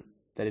 They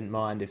didn't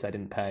mind if they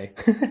didn't pay.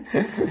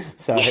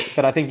 So,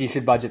 but I think you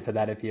should budget for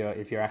that if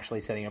you're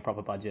actually setting a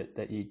proper budget,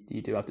 that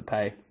you do have to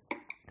pay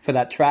for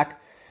that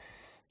track.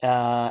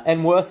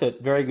 And worth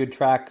it. Very good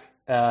track.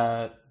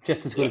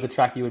 Just as good as a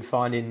track you would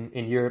find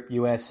in Europe,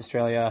 US,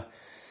 Australia.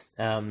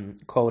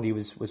 Quality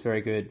was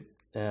very good.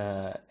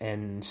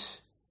 And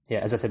yeah,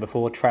 as I said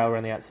before, trail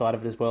around the outside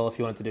of it as well if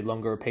you wanted to do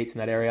longer repeats in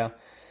that area.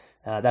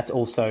 That's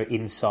also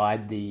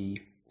inside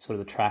the sort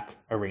of the track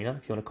arena,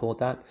 if you want to call it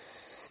that.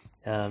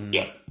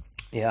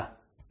 Yeah.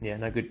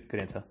 No, good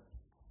answer.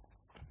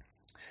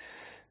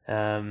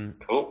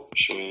 Cool.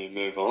 Shall we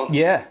move on?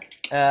 Yeah.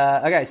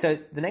 Okay. So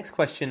the next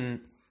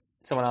question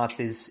someone asked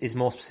is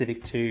more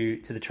specific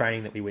to the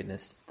training that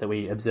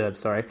we observed.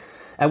 Sorry.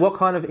 At what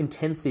kind of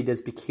intensity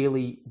does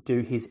Bikili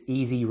do his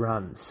easy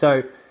runs?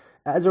 So,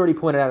 as already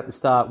pointed out at the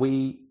start,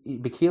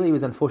 Bikili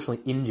was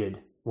unfortunately injured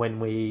when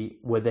we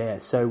were there,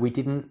 so he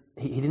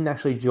didn't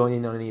actually join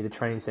in on any of the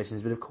training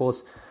sessions. But of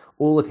course,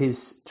 all of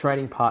his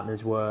training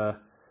partners were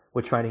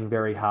training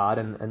very hard,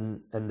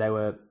 and they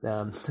were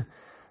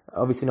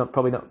obviously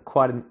probably not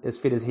quite as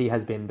fit as he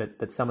has been,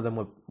 but some of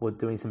them were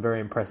doing some very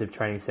impressive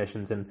training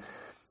sessions, and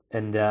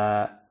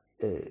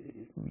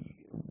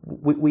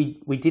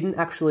we didn't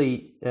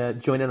actually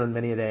join in on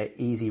many of their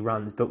easy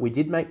runs, but we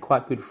did make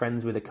quite good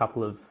friends with a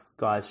couple of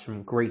guys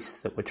from Greece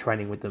that were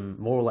training with them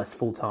more or less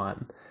full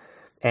time,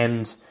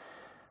 and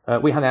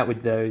we hung out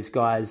with those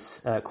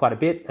guys quite a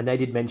bit, and they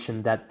did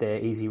mention that their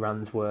easy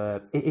runs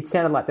were. It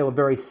sounded like they were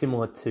very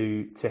similar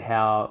to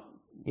how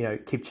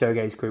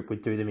Kipchoge's group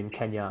would do them in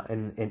Kenya,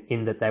 and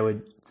in that they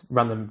would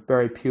run them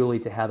very purely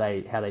to how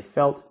they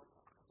felt.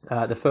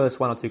 The first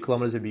 1 or 2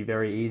 kilometers would be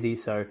very easy,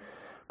 so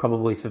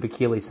probably for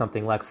Bikili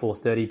something like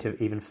 4:30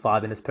 to even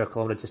 5 minutes per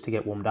kilometer just to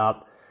get warmed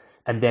up,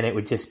 and then it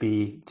would just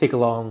be tick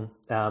along.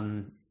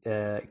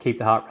 keep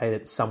the heart rate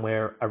at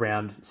somewhere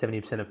around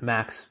 70% of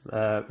max,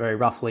 very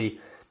roughly,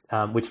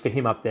 which for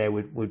him up there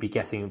would be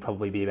guessing would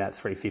probably be about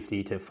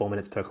 350 to 4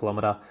 minutes per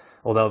kilometre.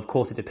 Although, of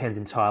course, it depends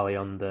entirely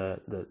on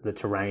the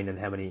terrain and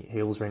how many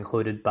hills are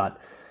included. But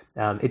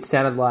it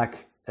sounded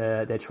like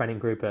their training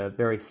group are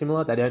very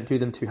similar. They don't do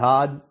them too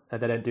hard.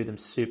 They don't do them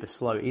super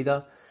slow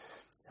either.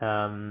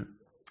 That's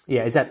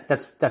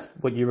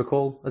what you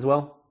recall as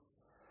well?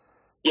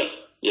 Yeah.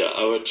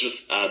 I would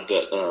just add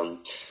that,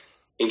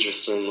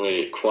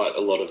 interestingly, quite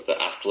a lot of the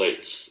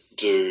athletes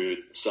do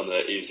some of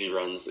their easy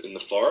runs in the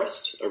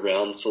forest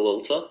around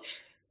Salilta,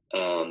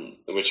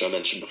 which I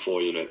mentioned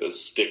before. There's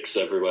sticks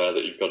everywhere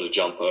that you've got to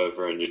jump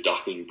over, and you're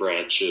ducking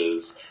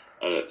branches,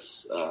 and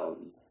it's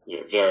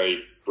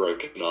very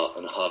broken up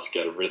and hard to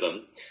get a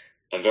rhythm,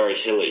 and very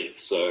hilly.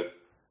 So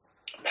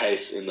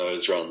pace in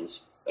those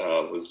runs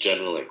was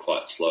generally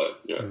quite slow,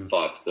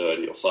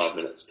 5:30 or 5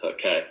 minutes per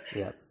k.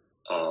 Yeah.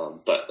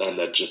 But then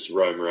they'd just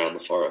roam around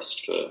the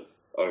forest for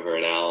over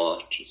an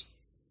hour, just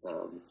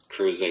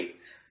cruising.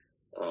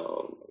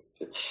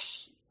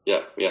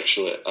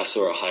 I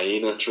saw a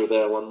hyena through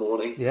there one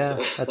morning. Yeah,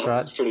 so that's right.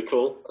 That's pretty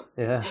cool.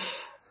 Yeah.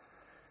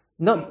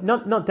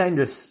 Not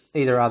dangerous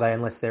either, are they?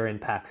 Unless they're in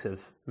packs of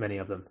many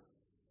of them.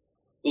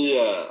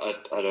 Yeah,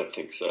 I don't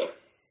think so.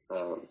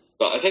 But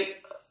I think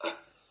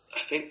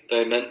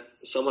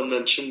someone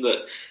mentioned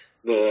that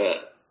the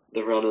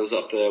runners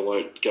up there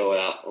won't go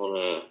out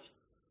on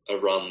a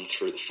run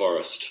through the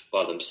forest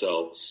by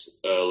themselves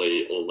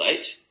early or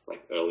late,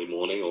 like early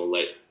morning or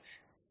late,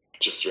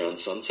 just around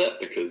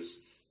sunset,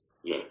 because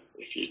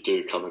if you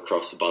do come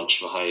across a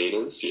bunch of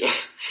hyenas, you're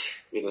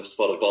in a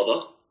spot of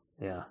bother.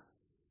 Yeah,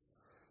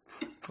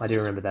 I do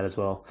remember that as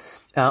well.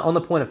 On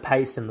the point of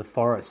pace in the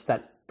forest,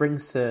 that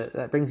brings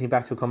me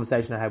back to a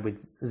conversation I had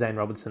with Zane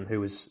Robertson, who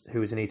was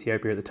in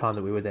Ethiopia at the time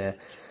that we were there.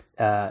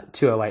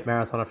 2:08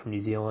 marathoner from New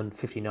Zealand,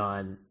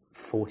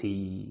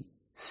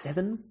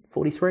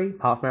 59:43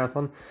 half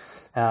marathon,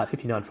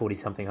 59:40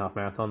 something half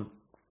marathon.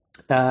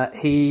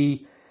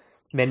 He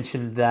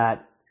mentioned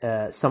that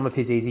some of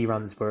his easy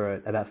runs were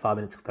at about 5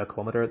 minutes per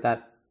kilometre at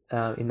that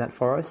in that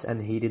forest,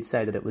 and he did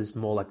say that it was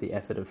more like the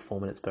effort of 4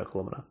 minutes per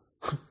kilometre.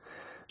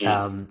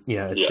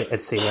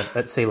 At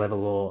sea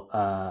level or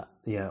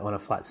on a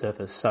flat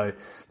surface. So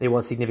it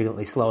was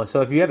significantly slower.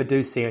 So if you ever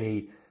do see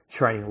any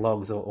training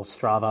logs or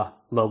Strava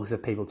logs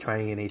of people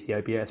training in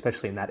Ethiopia,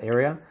 especially in that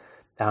area,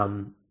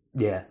 some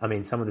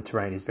of the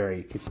terrain is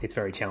it's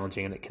very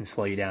challenging, and it can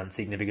slow you down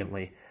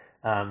significantly.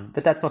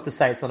 But that's not to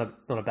say it's not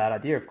a bad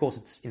idea. Of course,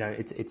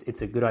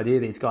 it's a good idea.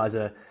 These guys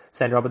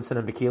Sam Robinson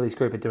and Bakili's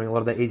group are doing a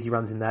lot of their easy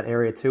runs in that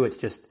area too. It's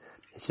just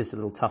a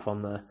little tough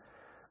on the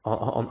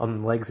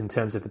legs in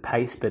terms of the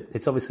pace, but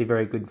it's obviously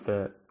very good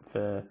for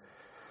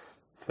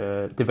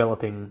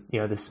developing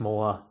the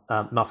smaller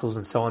muscles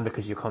and so on,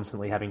 because you're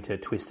constantly having to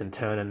twist and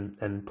turn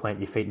and plant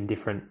your feet in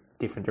different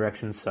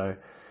directions. So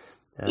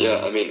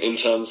in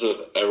terms of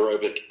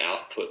aerobic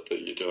output that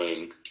you're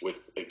doing with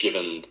a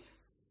given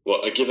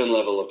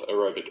level of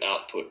aerobic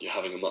output, you're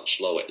having a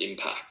much lower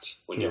impact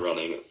when you're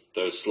running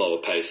those slower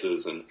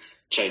paces and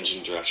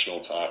changing directional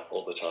type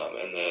all the time,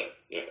 and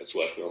it's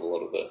working on a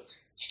lot of the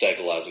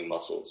stabilizing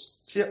muscles.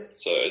 Yep.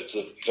 So it's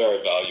a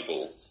very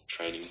valuable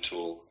training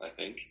tool, I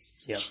think.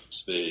 Yep.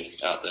 To be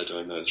out there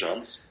doing those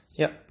runs.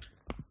 Yep.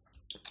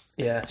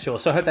 Yeah, sure.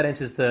 So I hope that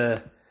answers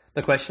the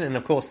question. And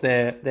of course,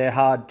 their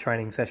hard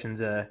training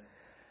sessions are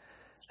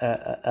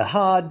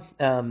hard.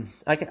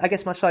 I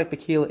guess much like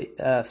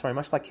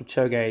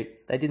Kipchoge,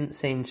 they didn't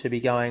seem to be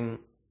going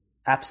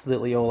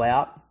absolutely all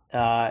out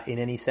in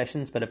any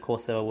sessions, but of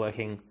course they were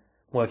working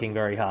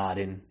very hard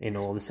in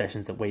all the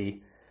sessions that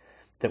we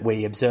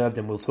observed,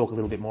 and we'll talk a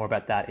little bit more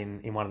about that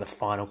in one of the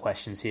final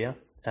questions here.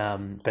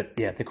 But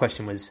yeah, the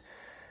question was,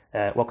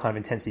 what kind of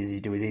intensity does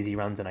he do his easy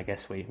runs? And I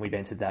guess we've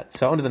answered that.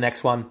 So on to the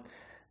next one.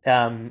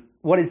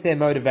 What is their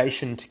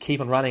motivation to keep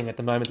on running at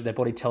the moment that their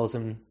body tells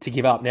them to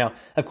give up? Now,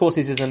 of course,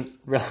 this isn't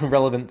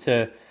relevant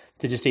to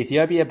just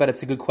Ethiopia, but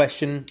it's a good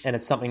question, and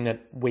it's something that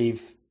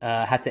we've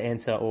had to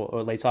answer, or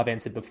at least I've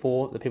answered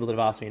before, the people that have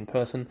asked me in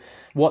person.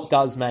 What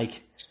is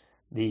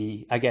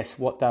the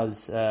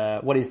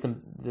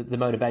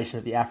motivation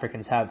that the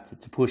Africans have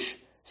to push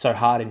so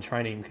hard in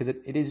training? Because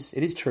it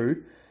is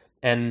true,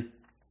 and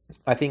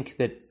I think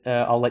that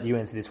I'll let you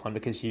answer this one,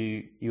 because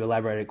you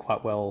elaborated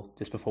quite well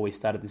just before we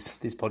started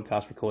this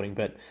podcast recording.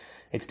 But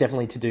it's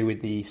definitely to do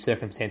with the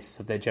circumstances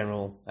of their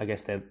general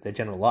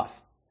life.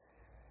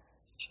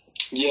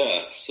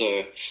 Yeah,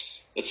 so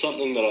it's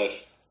something that I've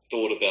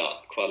thought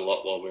about quite a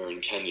lot while we were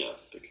in Kenya,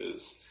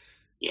 because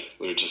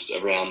we were just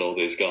around all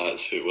these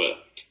guys who were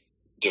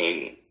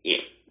doing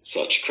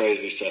such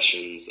crazy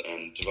sessions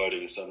and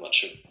devoting so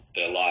much of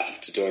their life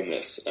to doing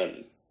this,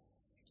 and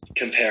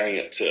comparing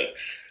it to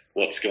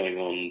what's going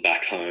on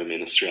back home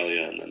in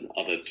Australia and in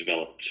other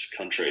developed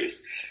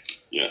countries.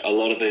 A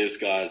lot of these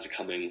guys are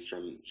coming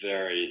from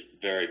very,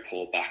 very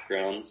poor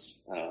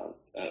backgrounds.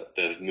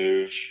 They've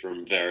moved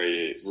from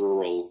very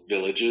rural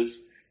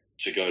villages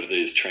to go to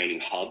these training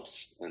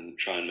hubs and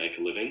try and make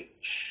a living.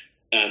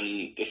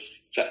 And there's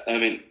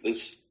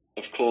a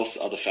of course,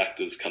 other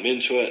factors come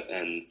into it,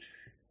 and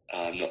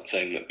I'm not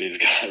saying that these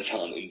guys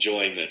aren't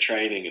enjoying their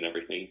training and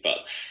everything, but,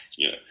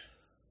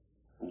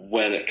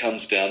 when it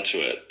comes down to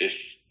it,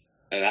 if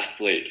an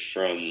athlete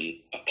from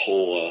a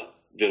poor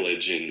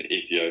village in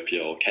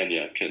Ethiopia or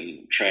Kenya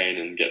can train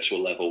and get to a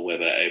level where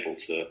they're able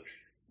to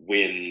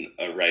win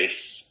a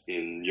race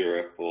in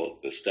Europe or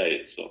the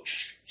States or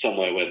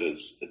somewhere where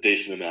there's a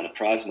decent amount of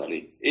prize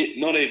money,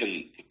 not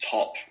even the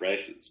top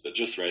races, but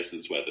just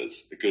races where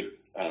there's a good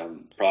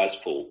prize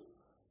pool,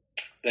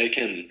 they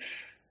can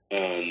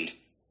earn,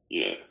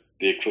 the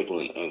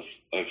equivalent of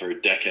over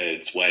a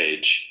decade's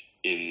wage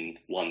in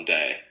one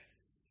day.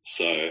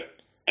 So,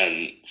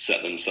 and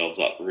set themselves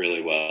up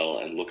really well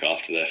and look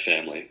after their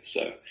family.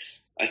 So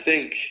I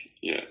think,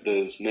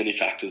 there's many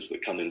factors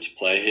that come into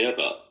play here,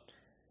 but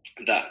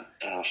that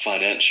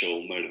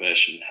financial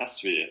motivation has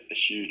to be a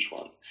huge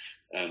one.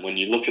 And when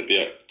you look at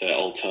their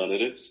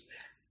alternatives,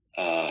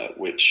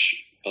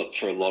 which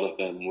for a lot of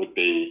them would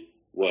be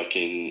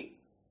working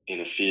in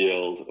a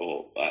field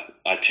or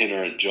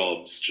itinerant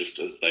jobs just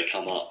as they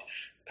come up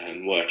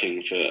and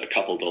working for a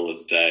couple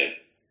dollars a day.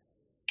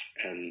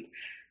 And,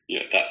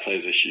 that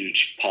plays a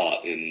huge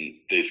part in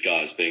these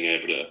guys being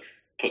able to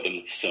put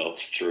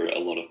themselves through a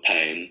lot of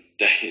pain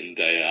day in,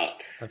 day out.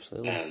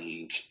 Absolutely.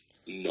 And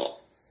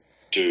not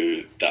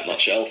do that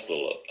much else a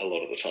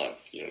lot of the time.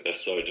 They're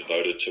so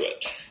devoted to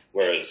it.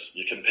 Whereas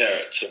you compare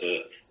it to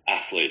the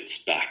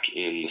athletes back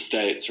in the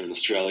States or in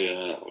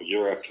Australia or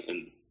Europe,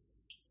 and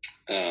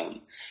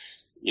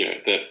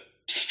they're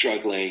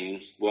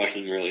struggling,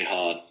 working really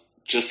hard,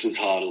 just as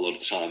hard a lot of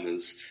the time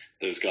as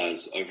those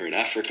guys over in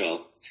Africa.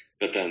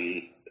 But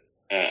then,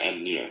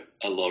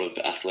 a lot of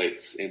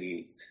athletes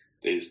in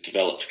these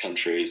developed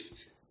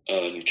countries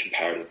earn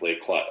comparatively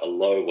quite a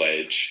low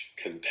wage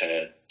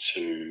compared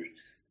to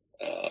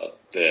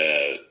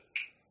their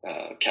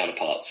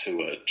counterparts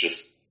who are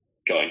just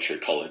going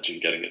through college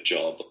and getting a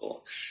job,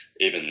 or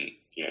even,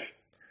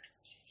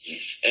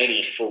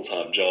 any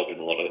full-time job in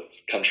a lot of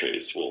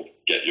countries will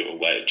get you a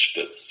wage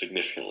that's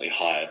significantly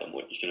higher than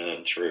what you can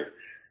earn through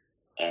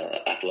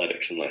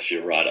athletics, unless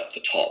you're right up the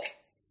top.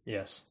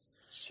 Yes.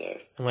 So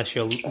unless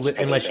you're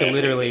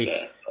literally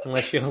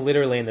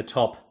in the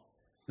top,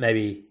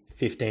 maybe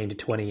 15 to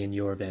 20 in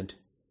your event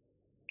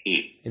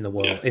in the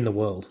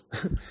world.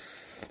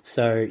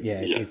 So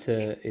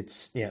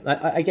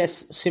I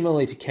guess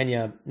similarly to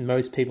Kenya,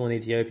 most people in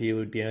Ethiopia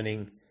would be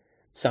earning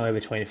somewhere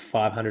between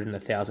 $500 and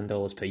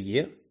 $1,000 per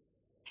year.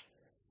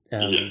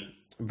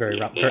 Very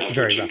roughly.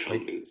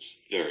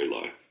 Is very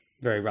low.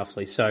 Very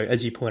roughly. So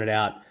as you pointed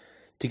out,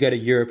 to go to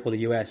Europe or the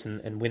US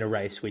and win a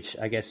race, which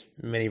I guess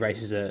many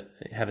races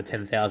have a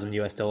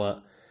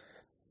 $10,000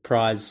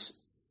 prize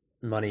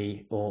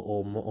money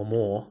or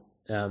more.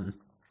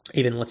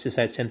 Even let's just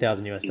say it's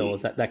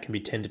 $10,000, that can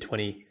be 10 to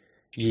 20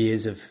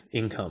 years of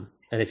income.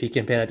 And if you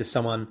compare that to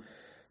someone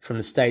from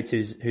the States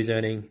who's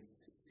earning,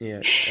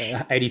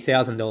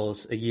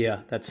 $80,000 a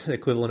year, that's the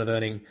equivalent of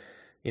earning,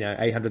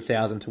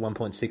 $800,000 to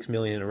 $1.6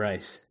 million in a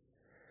race.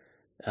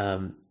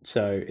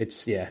 So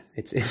it's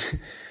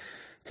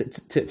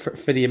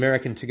for the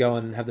American to go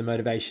and have the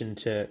motivation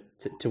to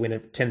win a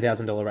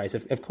 $10,000 race.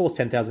 Of course,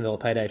 $10,000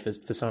 payday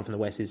for someone from the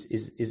West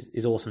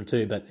is awesome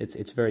too, but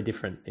it's very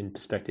different in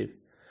perspective.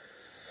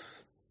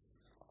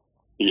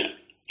 Yeah,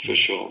 for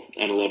sure.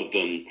 And a lot of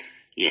them,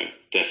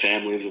 their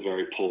families are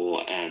very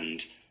poor,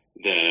 and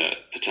their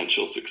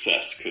potential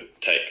success could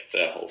take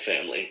their whole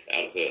family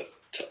out of a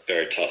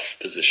very tough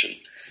position.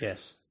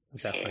 Yes,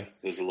 exactly. So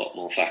there's a lot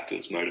more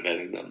factors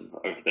motivating them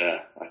over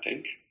there, I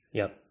think.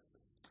 Yep.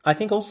 I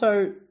think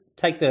also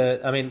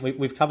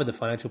we've covered the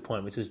financial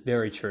point, which is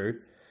very true.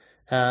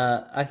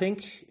 I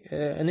think,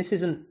 and this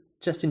isn't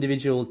just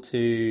individual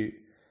to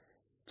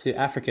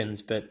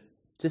Africans, but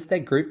just their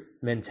group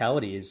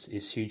mentality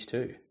is huge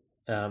too.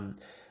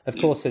 Of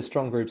course, there's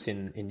strong groups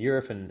in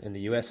Europe and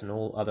the US and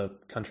all other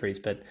countries,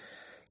 but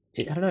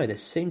I don't know, there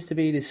seems to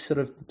be this sort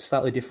of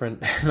slightly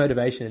different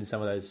motivation in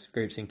some of those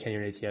groups in Kenya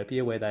and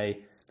Ethiopia where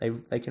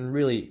they can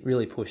really,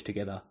 really push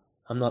together.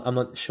 I'm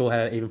not sure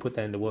how to even put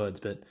that into words,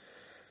 but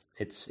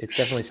it's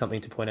definitely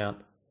something to point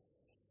out.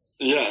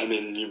 Yeah, I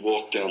mean, you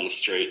walk down the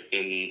street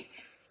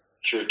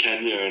through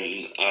Kenya,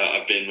 and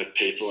I've been with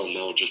people, and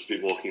they'll just be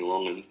walking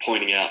along and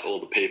pointing out all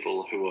the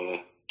people who are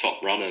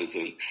top runners,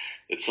 and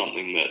it's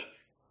something that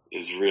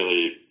is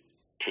really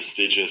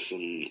prestigious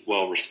and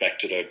well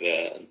respected over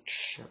there. And,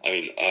 I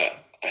mean,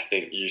 I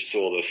think you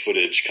saw the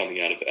footage coming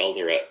out of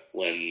Eldoret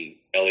when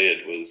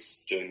Elliot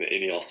was doing the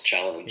Ineos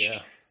challenge.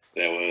 Yeah.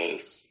 There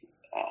was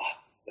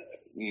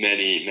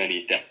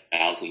many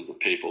thousands of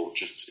people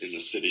just in the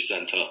city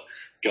centre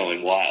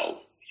going wild.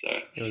 So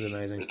it was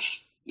amazing.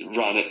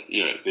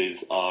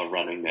 These are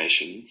running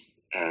nations,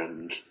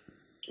 and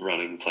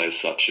running plays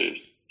such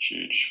a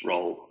huge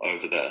role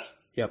over there.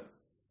 Yep,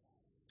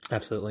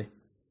 absolutely.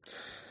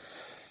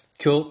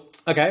 Cool.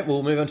 Okay,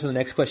 we'll move on to the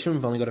next question.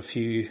 We've only got a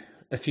few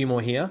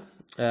more here.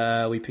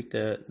 We picked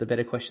the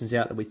better questions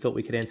out that we thought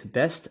we could answer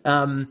best.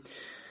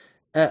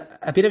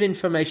 a bit of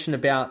information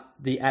about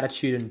the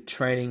attitude and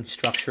training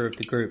structure of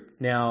the group.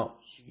 Now,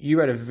 you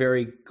wrote a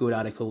very good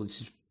article,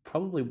 which is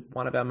probably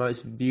one of our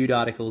most viewed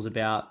articles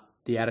about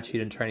the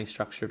attitude and training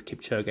structure of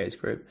Kipchoge's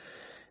group.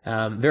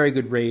 Very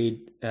good read,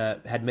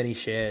 had many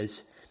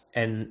shares,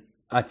 and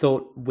I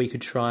thought we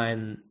could try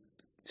and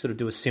sort of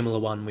do a similar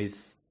one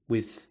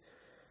with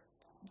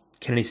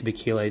Kenenisa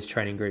Bekile's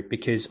training group,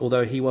 because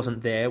although he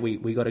wasn't there,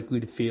 we got a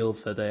good feel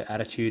for the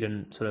attitude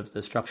and sort of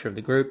the structure of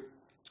the group.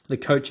 The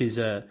coach is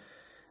Mersha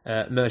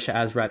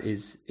Azrat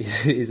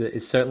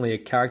is certainly a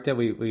character.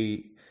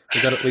 We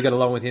got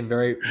along with him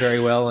very, very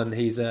well, and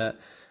he's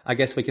I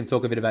guess we can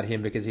talk a bit about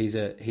him because he's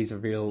a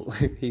real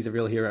he's a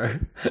real hero.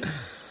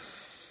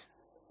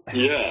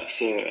 Yeah,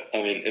 so I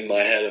mean, in my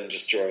head, I'm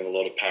just drawing a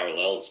lot of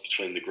parallels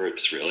between the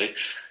groups, really.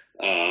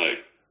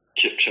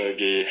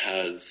 Kipchoge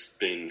has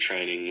been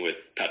training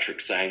with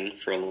Patrick Sang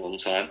for a long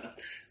time,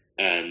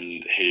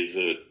 and he's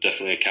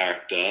definitely a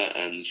character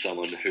and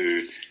someone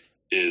who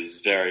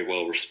is very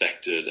well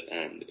respected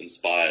and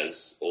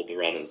inspires all the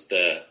runners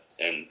there.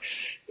 And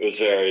it was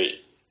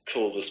very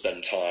cool to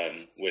spend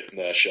time with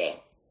Mersha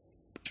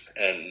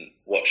and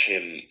watch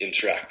him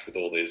interact with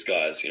all these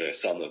guys. You know,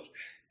 some of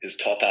his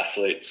top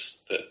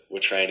athletes that were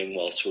training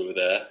whilst we were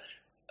there.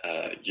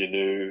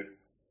 Yanu,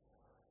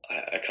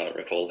 I can't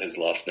recall his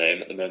last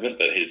name at the moment,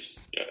 but he's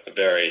a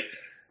very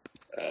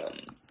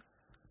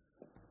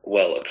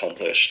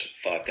well-accomplished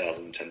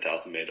 5,000,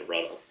 10,000 metre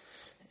runner.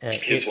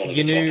 He's one of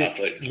the top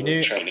athletes that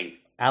was training.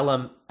 I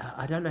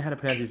don't know how to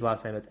pronounce his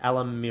last name. It's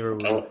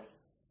Alamiru.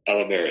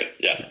 Alamiru,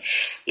 yeah.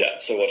 Yeah,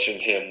 so watching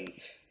him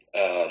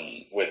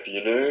with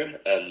Yanu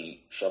and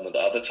some of the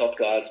other top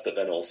guys, but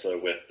then also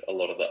with a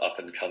lot of the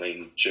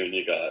up-and-coming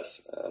junior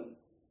guys.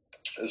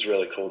 It was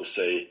really cool to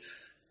see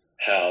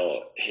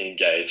how he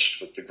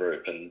engaged with the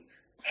group and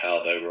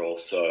how they were all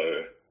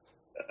so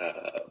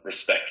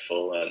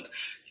respectful, and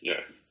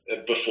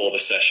before the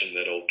session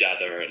they'd all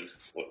gather and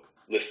were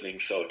listening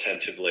so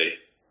attentively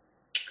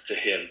to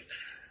him.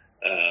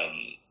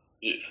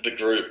 The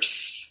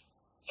groups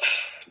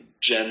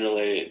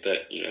generally,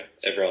 that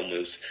everyone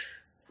was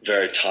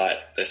very tight.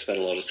 They spent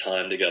a lot of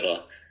time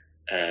together,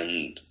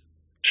 and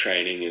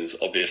training is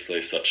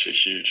obviously such a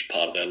huge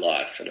part of their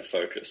life and a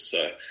focus.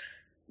 So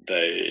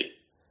they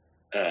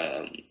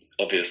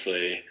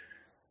obviously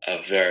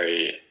a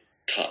very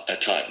a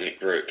tight-knit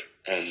group,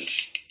 and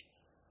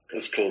it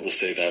was cool to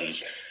see them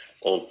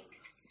all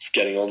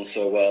getting on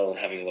so well and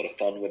having a lot of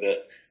fun with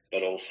it,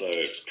 but also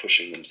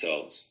pushing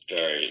themselves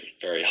very,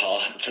 very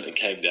hard when it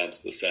came down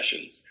to the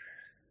sessions.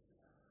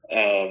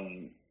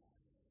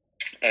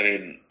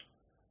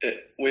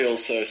 We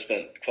also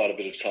spent quite a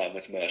bit of time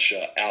with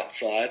Mersha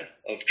outside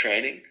of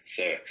training,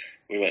 so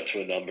we went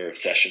to a number of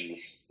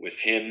sessions with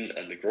him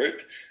and the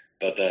group,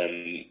 but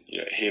then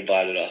he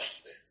invited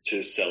us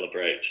to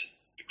celebrate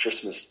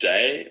Christmas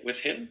Day with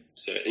him.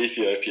 So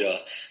Ethiopia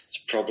is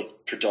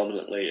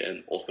predominantly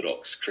an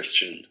Orthodox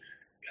Christian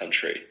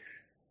country,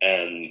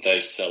 and they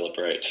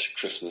celebrate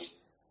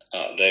Christmas.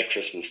 Their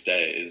Christmas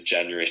Day is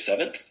January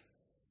 7th,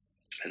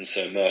 and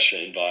so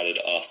Mersha invited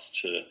us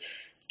to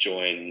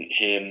join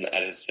him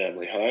at his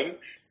family home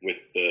with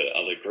the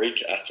other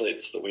Greek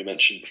athletes that we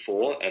mentioned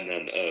before, and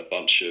then a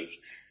bunch of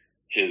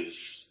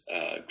his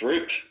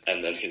group,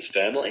 and then his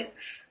family.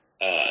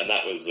 And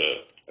that was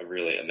a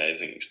really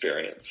amazing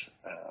experience.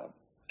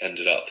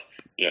 Ended up,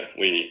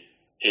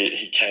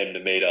 he came to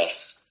meet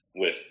us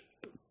with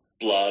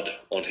blood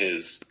on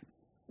his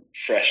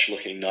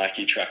fresh-looking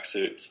Nike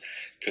tracksuits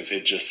because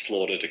he'd just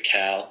slaughtered a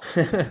cow.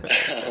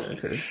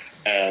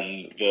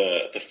 And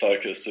the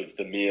focus of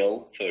the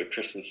meal for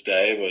Christmas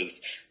Day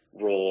was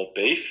raw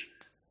beef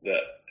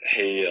that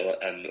he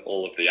and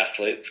all of the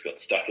athletes got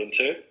stuck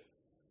into.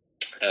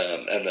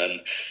 And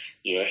then,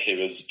 he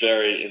was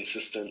very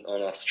insistent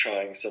on us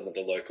trying some of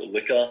the local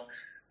liquor,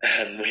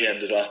 and we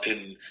ended up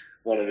in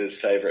one of his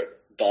favourite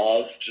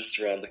bars just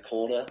around the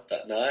corner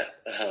that night.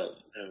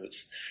 It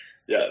was,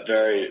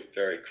 very,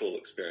 very cool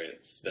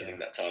experience spending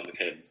that time with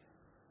him.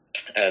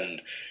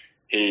 And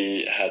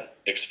he had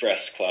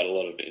expressed quite a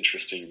lot of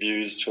interesting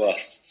views to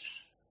us,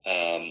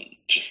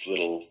 just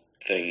little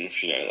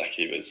things, like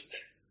he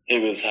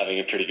was having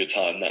a pretty good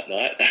time that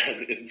night,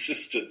 and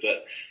insisted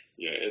that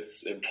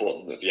it's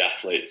important that the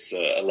athletes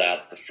are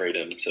allowed the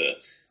freedom to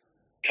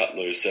cut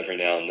loose every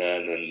now and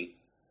then, and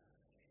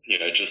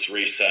just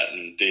reset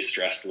and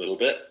de-stress a little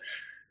bit.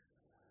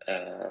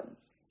 But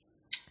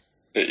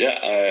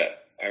yeah,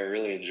 I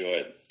really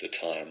enjoyed the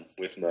time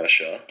with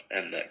Mersha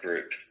and that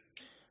group.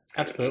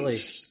 Absolutely. It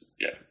was,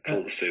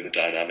 cool to see the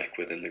dynamic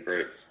within the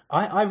group.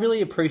 I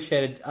really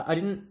appreciated. I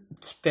didn't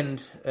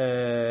spend,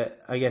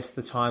 I guess,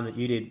 the time that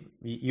you did.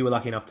 You were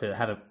lucky enough to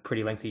have a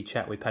pretty lengthy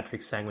chat with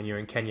Patrick Sang when you were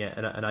in Kenya,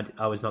 and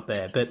I was not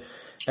there. But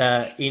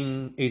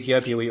in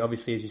Ethiopia, we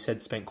obviously, as you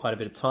said, spent quite a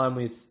bit of time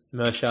with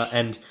Mersha.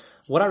 And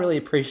what I really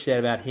appreciated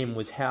about him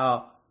was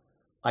how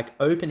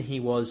open he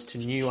was to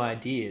new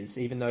ideas,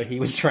 even though he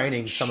was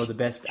training some of the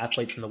best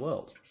athletes in the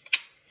world.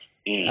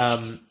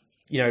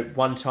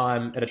 one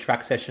time at a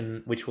track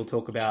session, which we'll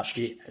talk about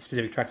the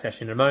specific track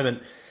session in a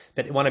moment,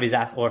 that one of his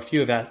or a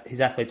few of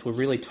his athletes were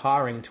really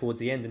tiring towards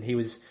the end, and he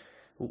was,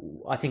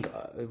 I think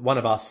one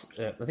of us,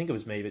 I think it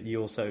was me, but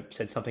you also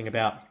said something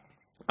about,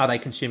 are they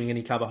consuming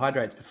any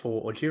carbohydrates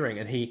before or during?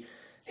 And he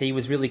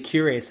was really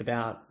curious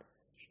about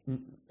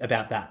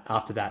that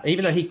after that,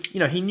 even though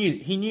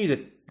he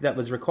knew that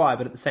was required,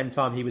 but at the same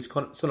time he was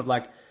sort of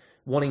like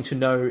wanting to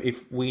know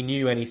if we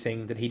knew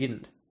anything that he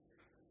didn't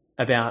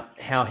about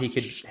how he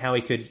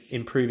could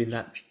improve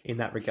in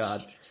that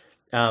regard.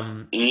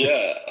 I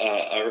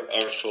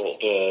recall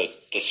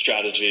the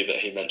strategy that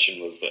he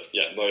mentioned was that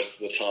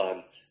most of the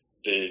time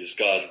these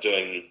guys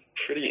doing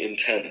pretty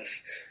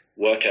intense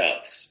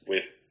workouts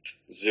with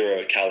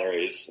 0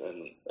 calories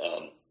and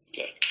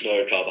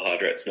no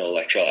carbohydrates, no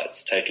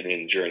electrolytes taken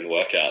in during the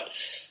workout,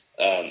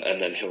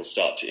 and then he'll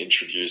start to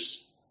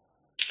introduce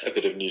a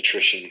bit of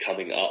nutrition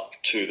coming up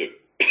to the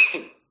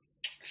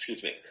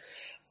excuse me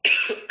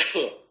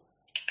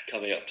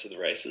coming up to the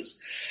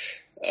races,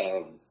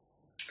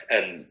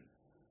 and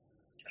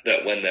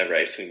that when they're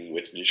racing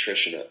with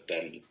nutrition, it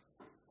then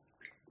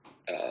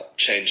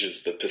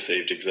changes the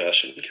perceived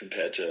exertion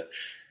compared to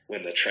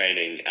when they're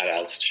training at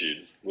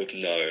altitude with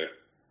no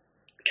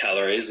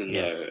calories and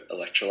no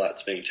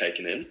electrolytes being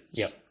taken in.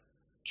 Yep.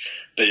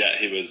 But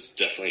he was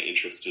definitely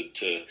interested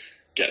to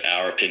get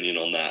our opinion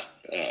on that,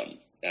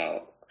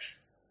 our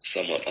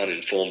somewhat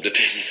uninformed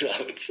opinion,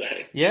 I would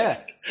say.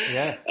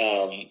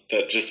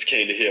 But just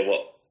keen to hear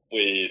what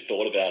we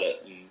thought about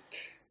it and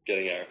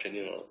getting our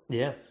opinion on it.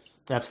 Yeah,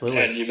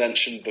 absolutely. And you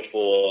mentioned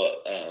before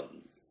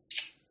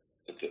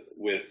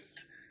with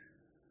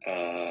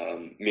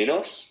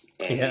Minos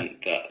and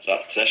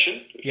that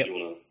session, if you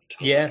want to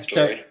tell that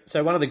story.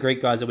 So one of the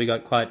Greek guys that we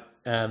got quite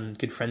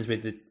good friends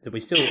with that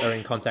we still are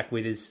in contact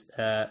with is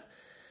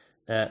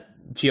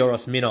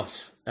Gioros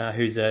Minos,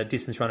 who's a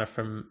distance runner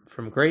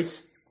from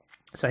Greece.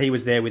 So he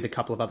was there with a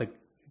couple of other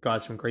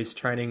guys from Greece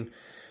training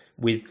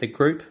with the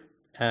group.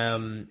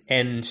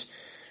 And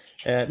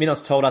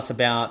Minos told us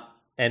about,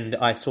 and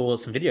I saw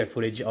some video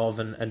footage of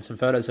and some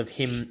photos of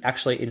him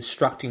actually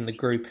instructing the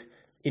group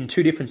in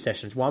 2 different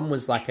sessions. One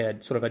was like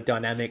a sort of a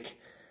dynamic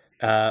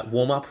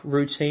warm-up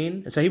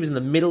routine. And so he was in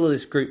the middle of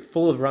this group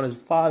full of runners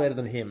far better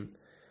than him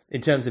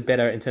in terms of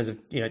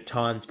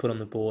times put on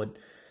the board.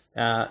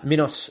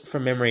 Minos,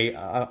 from memory,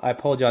 I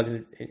apologize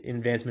in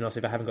advance, Minos,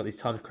 if I haven't got these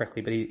times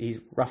correctly, but he's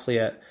roughly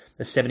a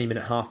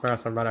 70-minute half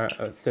marathon runner,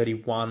 a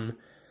 31-minute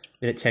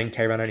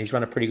 10K runner, and he's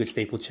run a pretty good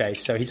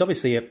steeplechase. So he's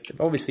obviously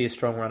a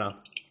strong runner,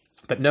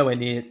 but nowhere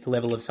near the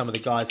level of some of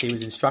the guys he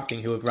was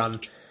instructing who have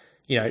run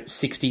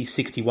 60,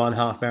 61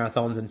 half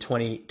marathons and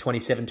 20,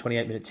 27,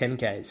 28-minute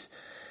 10Ks.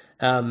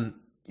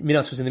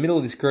 Minos was in the middle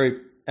of this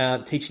group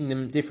teaching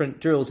them different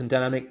drills and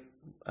dynamic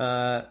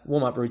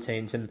warm-up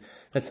routines, and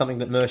that's something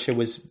that Mersha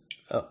was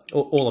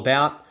all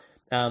about.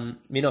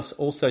 Minos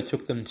also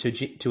took them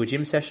to a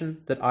gym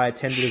session that I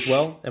attended as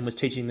well, and was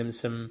teaching them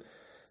some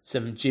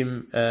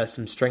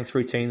strength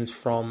routines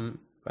from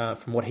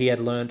what he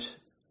had learnt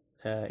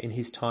in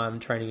his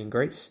time training in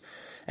Greece.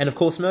 And of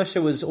course,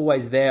 Mersha was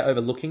always there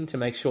overlooking to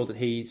make sure that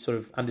he sort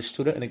of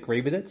understood it and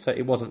agreed with it. So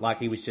it wasn't like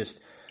he was just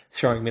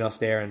throwing Minos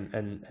there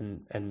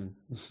and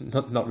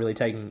not really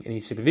taking any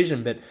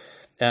supervision. But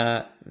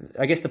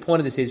I guess the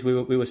point of this is we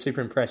were super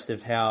impressed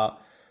at how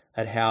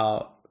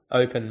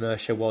open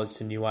Mersha was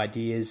to new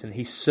ideas, and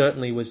he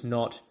certainly was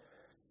not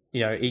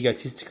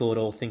egotistical at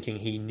all, thinking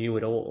he knew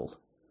it all.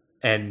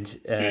 And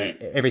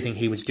everything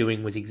he was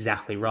doing was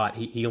exactly right.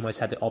 He almost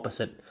had the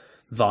opposite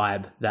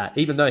vibe, that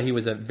even though he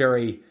was a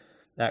very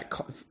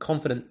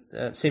confident,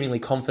 seemingly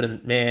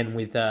confident man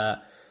with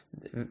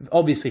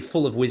obviously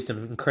full of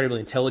wisdom, incredibly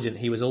intelligent,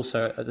 he was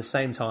also at the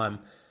same time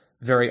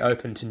very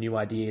open to new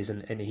ideas,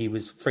 and he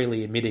was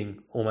freely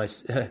admitting,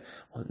 almost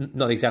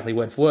not exactly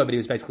word for word, but he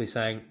was basically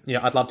saying,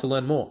 I'd love to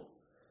learn more.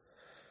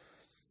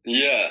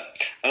 Yeah,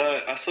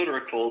 I sort of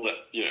recall that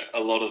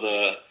a lot of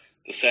the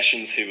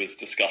sessions he was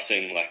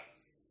discussing, like,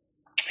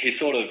 he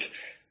sort of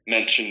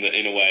mentioned that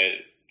in a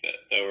way that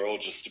they were all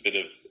just a bit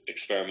of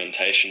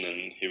experimentation,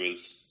 and he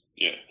was,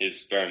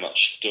 he's very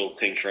much still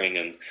tinkering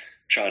and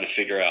trying to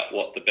figure out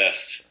what the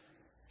best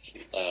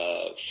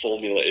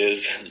formula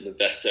is and the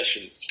best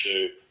sessions to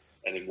do,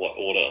 and in what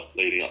order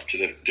leading up to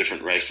the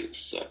different races.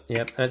 So.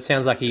 Yep, and it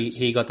sounds like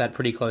he got that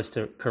pretty close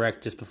to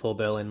correct just before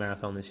Berlin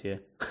Marathon this year.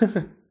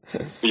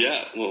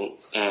 Yeah, well,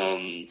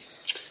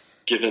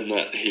 given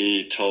that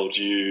he told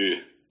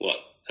you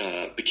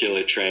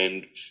Bekele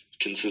trained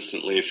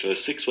consistently for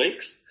 6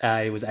 weeks?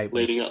 It was 8 weeks.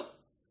 Leading up.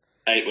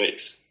 8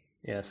 weeks.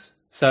 Yes.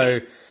 So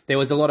there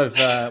was a lot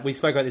of, we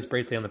spoke about this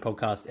briefly on the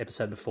podcast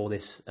episode before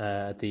this,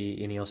 the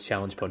Ineos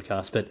Challenge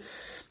podcast, but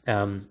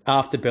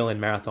after Berlin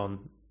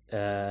Marathon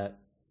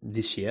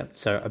this year,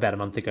 so about a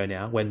month ago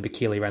now, when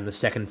Bekele ran the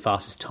second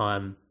fastest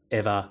time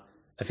ever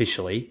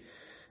officially,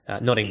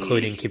 not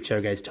including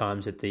Kipchoge's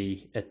times at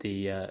the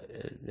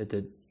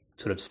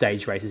sort of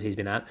stage races he's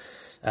been at,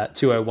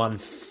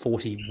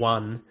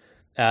 2:01:41.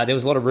 There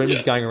was a lot of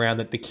rumours going around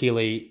that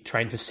Bekele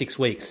trained for 6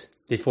 weeks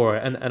before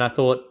it, and I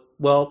thought,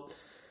 well,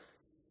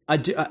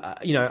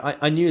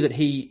 I knew that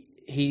he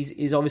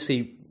is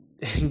obviously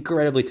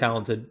incredibly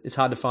talented. It's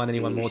hard to find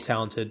anyone more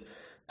talented.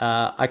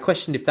 I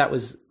questioned if that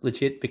was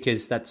legit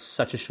because that's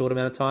such a short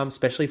amount of time,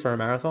 especially for a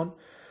marathon.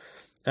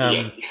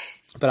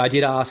 But I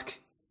did ask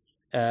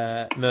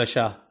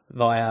Mersha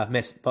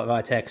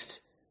via text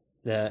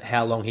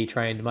how long he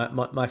trained.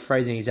 My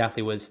phrasing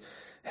exactly was,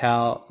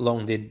 how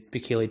long did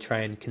Bekele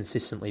train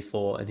consistently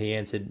for? And he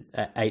answered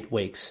 8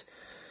 weeks.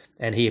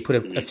 And he put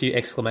a few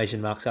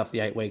exclamation marks after the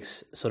 8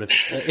 weeks, sort of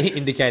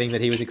indicating that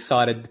he was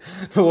excited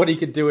for what he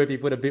could do if he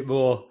put a bit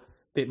more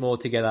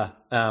together.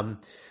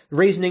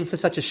 Reasoning for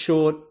such a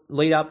short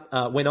lead up,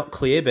 we're not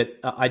clear, but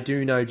I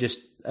do know,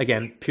 just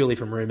again purely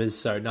from rumors,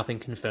 so nothing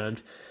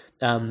confirmed.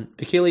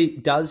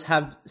 Bekele does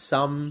have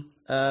some,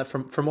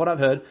 from what I've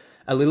heard,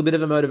 a little bit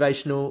of a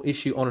motivational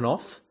issue on and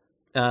off,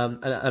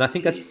 and I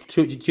think that's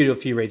due to a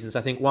few reasons.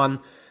 I think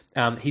one,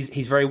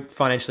 he's very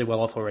financially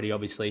well off already.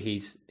 Obviously,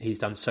 he's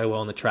done so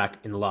well on the track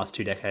in the last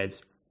 2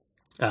 decades.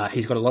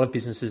 He's got a lot of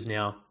businesses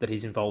now that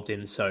he's involved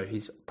in, so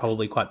he's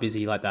probably quite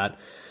busy like that.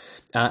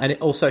 And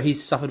also,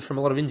 he's suffered from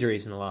a lot of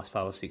injuries in the last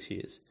 5 or 6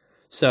 years.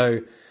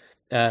 So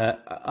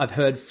I've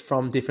heard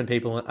from different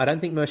people. I don't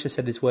think Mersha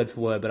said this word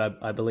for word, but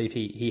I believe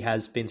he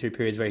has been through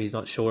periods where he's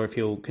not sure if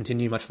he'll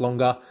continue much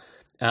longer.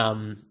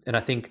 And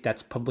I think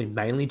that's probably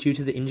mainly due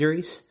to the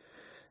injuries.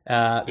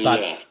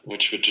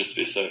 Which would just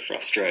be so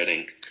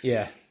frustrating.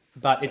 Yeah,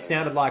 but it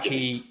sounded like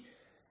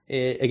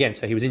again,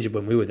 so he was injured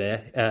when we were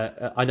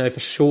there. I know for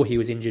sure he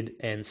was injured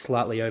and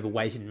slightly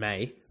overweight in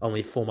May,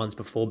 only 4 months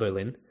before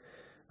Berlin.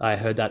 I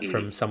heard that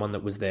from someone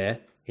that was there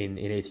in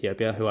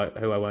Ethiopia, who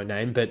I won't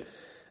name, but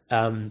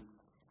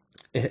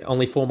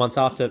only 4 months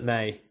after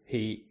May,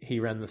 he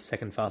ran the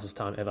second fastest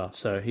time ever.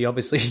 So he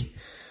obviously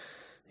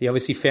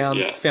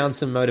found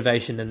some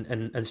motivation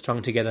and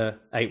strung together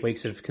 8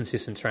 weeks of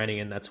consistent training,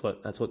 and that's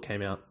what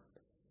came out.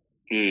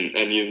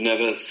 And you've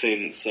never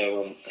seen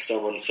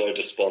someone so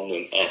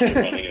despondent after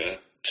running a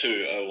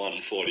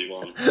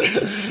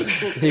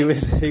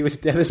 2:01:41. He was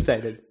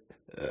devastated.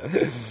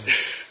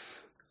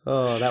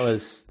 Oh, that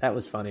was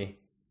funny.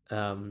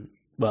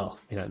 Well,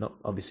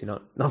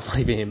 not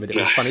funny for him, but it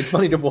was funny. It's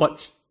funny to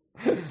watch.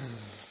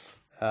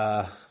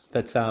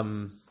 But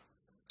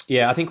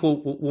I think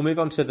we'll move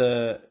on to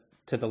the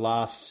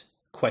last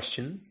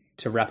question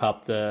to wrap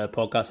up the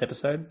podcast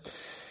episode.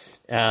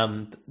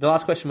 The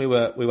last question we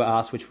were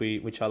asked,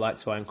 which I liked,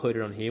 so I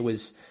included on here,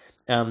 was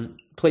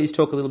please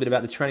talk a little bit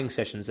about the training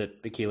sessions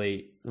that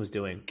Bekele was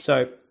doing.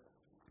 So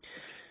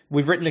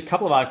we've written a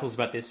couple of articles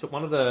about this, but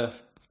one of the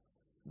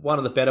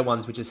better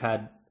ones, which has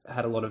had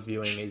a lot of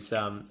viewing, is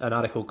an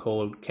article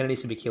called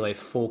Kenenisa Bekele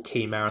 4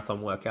 Key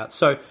Marathon Workouts.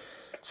 So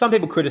some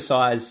people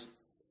criticize,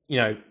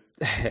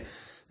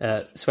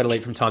 Sweat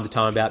Elite from time to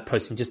time about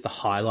posting just the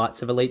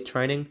highlights of elite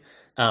training.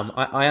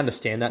 I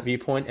understand that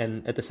viewpoint,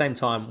 and at the same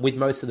time, with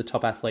most of the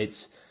top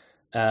athletes,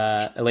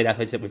 elite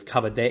athletes that we've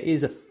covered, there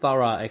is a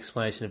thorough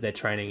explanation of their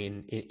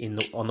training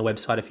on the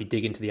website if you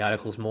dig into the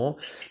articles more.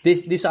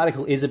 This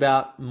article is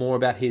more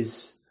about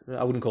his,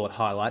 I wouldn't call it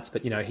highlights,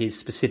 but his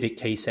specific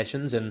key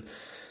sessions, and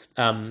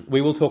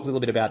we will talk a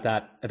little bit about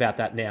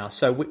that now.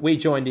 So we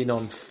joined in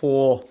on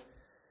 4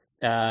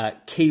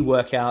 key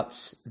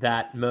workouts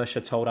that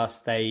Mersha told us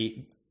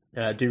they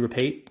do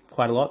repeat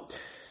quite a lot.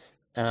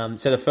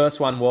 So the first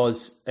one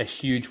was a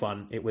huge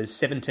one. It was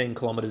 17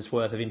 kilometers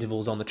worth of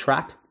intervals on the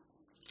track,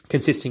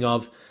 consisting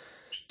of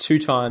 2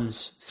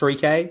 times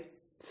 3K,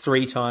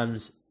 3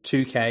 times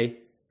 2K,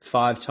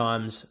 5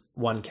 times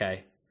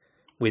 1K,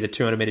 with a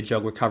 200-meter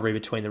jog recovery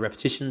between the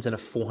repetitions and a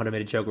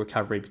 400-meter jog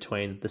recovery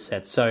between the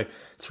sets. So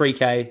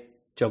 3K,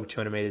 jog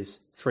 200 meters,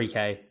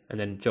 3K, and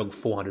then jog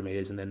 400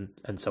 meters,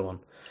 and so on.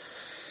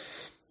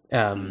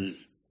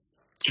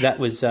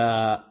 That's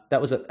a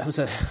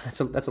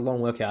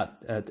long workout,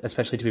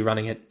 especially to be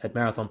running it at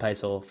marathon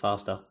pace or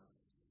faster.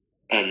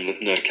 And with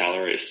no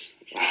calories.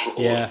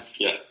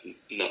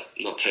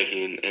 Not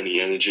taking in any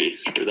energy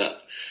through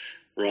that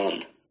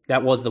run.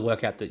 That was the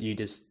workout that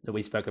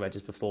we spoke about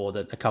just before,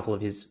 that a couple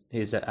of his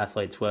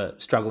athletes were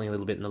struggling a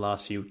little bit in the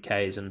last few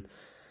Ks, and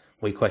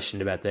we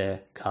questioned about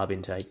their carb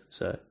intake.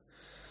 So,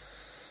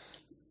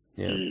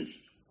 yeah.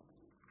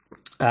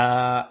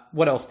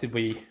 What else did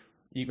maybe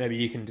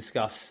you can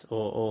discuss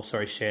or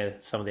share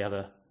some of the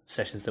other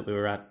sessions that we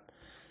were at?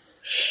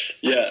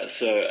 Yeah,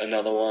 so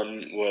another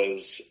one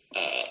was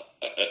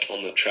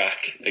on the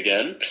track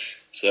again.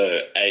 So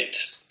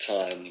 8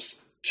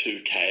 times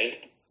 2K,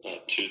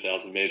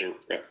 2,000 meter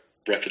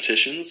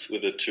repetitions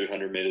with a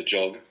 200 meter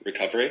jog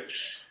recovery.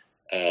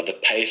 The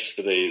pace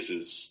for these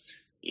is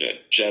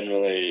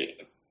generally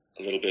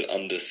a little bit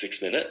under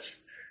 6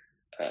 minutes,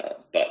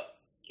 but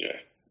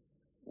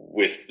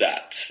with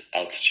that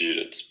altitude,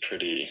 it's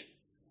pretty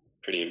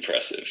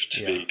impressive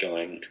to be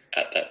going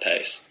at that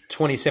pace.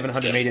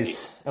 2,700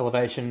 meters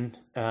elevation.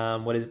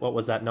 What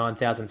was that?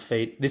 9,000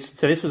 feet.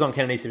 This was on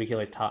Kenenisa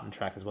Bekele's tartan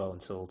track as well in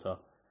Salta.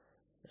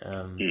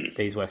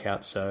 These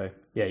workouts. So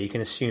yeah, you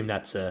can assume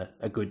that's a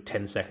good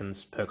 10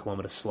 seconds per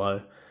kilometer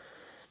slow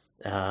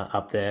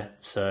up there.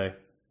 So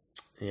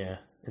yeah,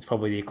 it's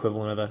probably the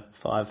equivalent of a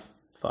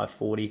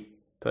 540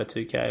 per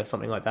 2K or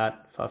something like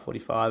that,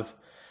 545.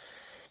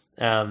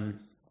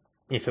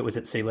 If it was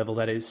at sea level,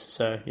 that is.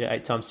 So yeah,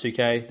 8 times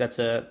 2K. That's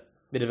a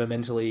bit of a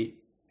mentally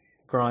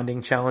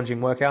grinding,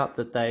 challenging workout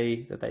that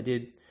they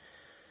did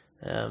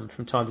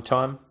from time to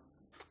time.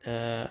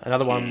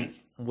 Another one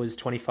was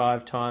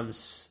 25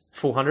 times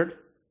 400.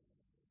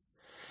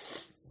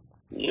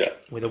 Yeah.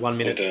 With a 1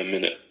 minute. With a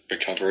minute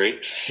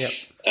recovery. Yep.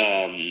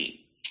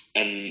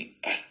 And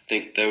I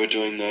think they were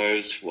doing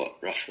those,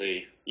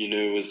 roughly,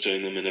 was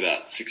doing them in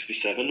about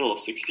 67 or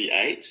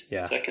 68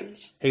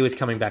 seconds. He was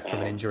coming back from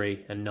an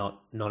injury and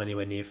not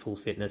anywhere near full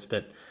fitness,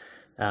 but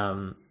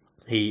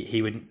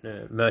he would,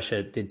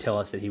 Mersha did tell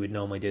us that he would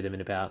normally do them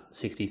in about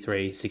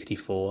 63,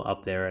 64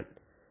 up there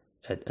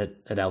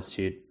at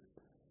altitude.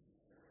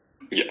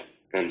 Yeah,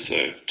 and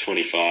so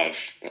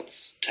 25,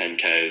 that's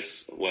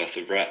 10Ks worth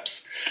of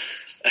reps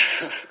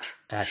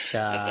at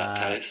that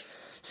pace.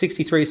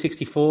 63,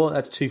 64,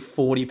 that's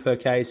 240 per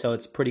K, so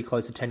it's pretty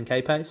close to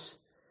 10K pace.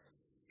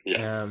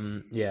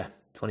 Yeah.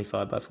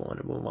 25 by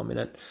 400 in 1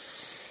 minute.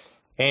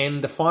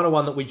 And the final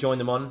one that we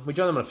joined them on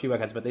a few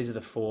workouts, but these are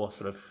the 4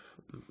 sort of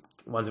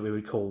ones that we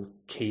would call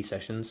key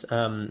sessions.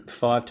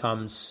 5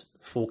 times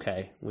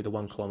 4K with a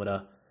 1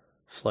 kilometer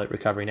float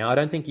recovery. Now, I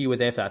don't think you were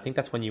there for that. I think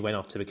that's when you went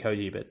off to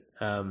Bikoji, but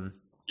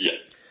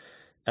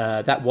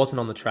that wasn't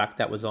on the track.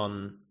 That was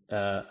on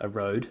a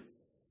road.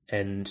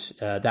 And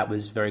that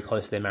was very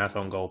close to their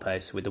marathon goal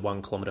pace with the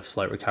 1 kilometer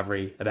float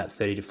recovery about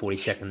 30 to 40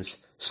 seconds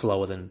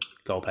slower than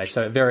goal pace.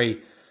 So a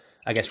very,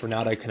 I guess,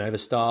 Renato Canova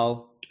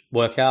style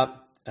workout.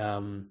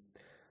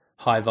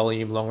 High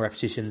volume, long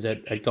repetitions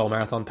at goal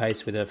marathon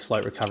pace with a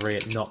float recovery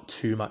at not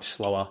too much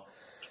slower.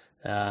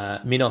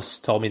 Minos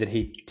told me that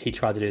he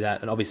tried to do that,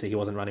 and obviously he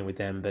wasn't running with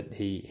them, but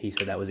he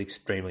said that was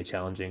extremely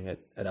challenging at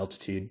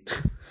altitude.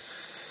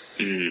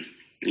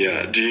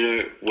 Yeah. Do you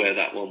know where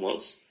that one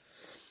was?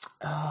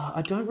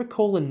 I don't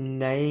recall the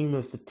name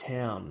of the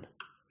town,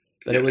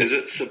 but it was. Is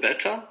it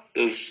Sabeta?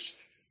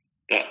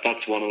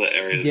 That's one of the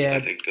areas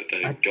I think that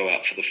they go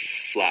out for the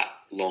flat,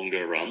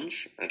 longer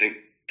runs. I think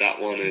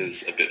that one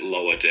is a bit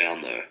lower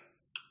down though.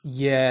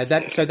 Yeah,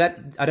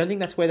 I don't think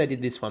that's where they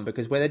did this one,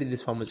 because where they did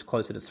this one was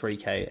closer to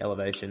 3K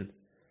elevation.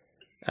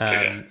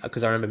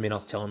 Because I remember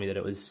Minos telling me that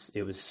it was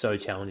so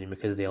challenging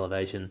because of the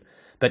elevation.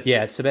 But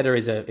yeah, Sabeta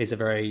is a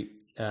very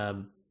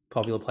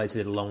popular place to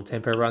do the long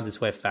tempo runs.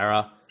 It's where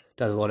Farah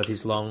does a lot of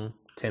his long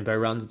tempo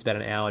runs. It's about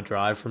an hour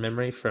drive from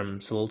memory from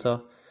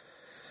Salulta.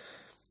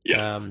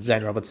 Yeah.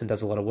 Zane Robertson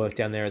does a lot of work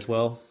down there as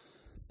well.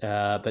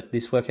 But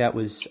this workout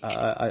was,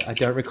 I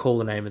don't recall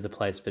the name of the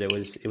place, but it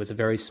was a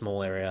very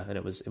small area and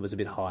it was a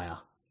bit higher.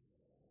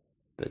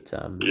 But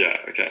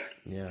okay.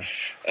 Yeah.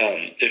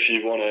 If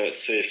you want to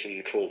see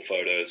some cool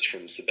photos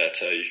from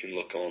Sabeta, you can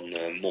look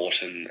on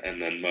Morton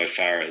and then Mo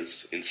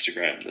Farah's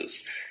Instagram.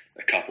 There's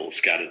a couple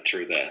scattered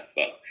through there,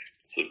 but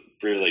some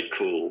really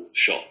cool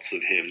shots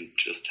of him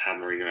just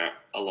hammering out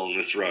along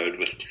this road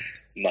with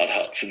mud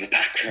huts in the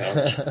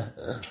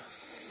background.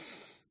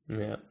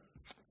 Yeah.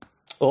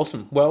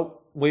 Awesome.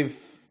 Well, we've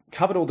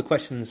covered all the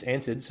questions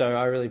answered, so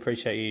I really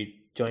appreciate you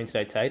joining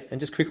today, Tait. And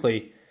just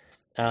quickly,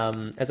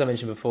 as I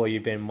mentioned before,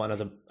 you've been one of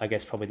the, I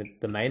guess, probably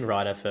the main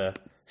rider for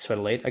Sweat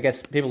Elite. I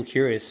guess people are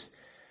curious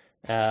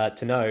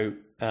to know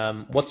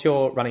what's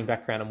your running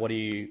background and what are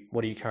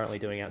you currently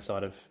doing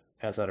outside of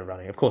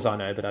running? Of course I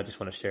know, but I just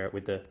want to share it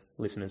with the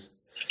listeners.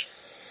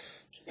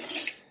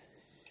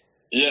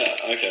 Yeah,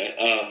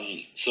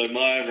 okay. So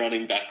my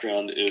running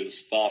background is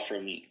far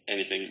from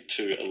anything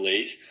too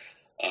elite.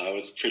 I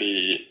was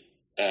pretty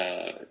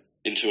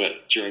into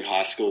it during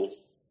high school,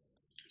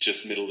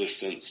 just middle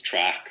distance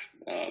track,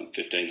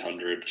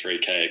 1500,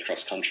 3K,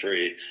 cross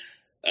country.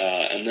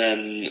 And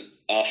then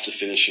after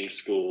finishing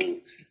school,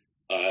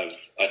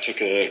 I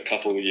took a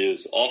couple of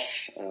years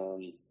off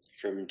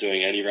from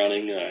doing any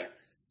running. I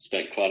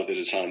spent quite a bit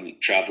of time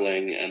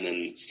traveling and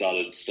then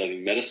started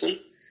studying medicine.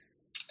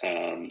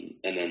 And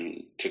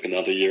then took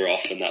another year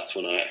off, and that's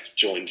when I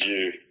joined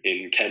you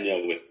in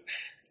Kenya with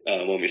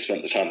when we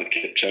spent the time with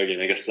Kipchoge.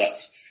 And I guess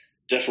that's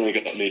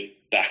definitely got me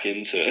back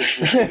into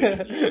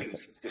running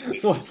consistently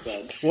since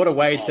then. What a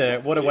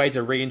way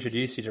to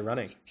reintroduce you to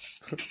running.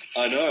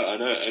 I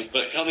know.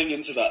 But coming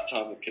into that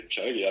time with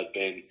Kipchoge, I'd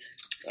been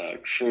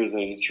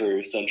cruising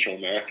through Central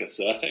America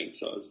surfing,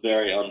 so I was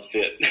very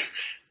unfit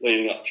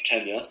leading up to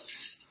Kenya.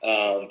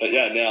 But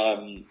yeah, now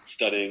I'm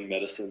studying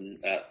medicine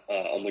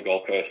on the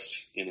Gold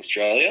Coast in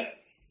Australia,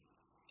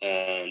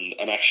 and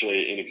I'm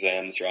actually in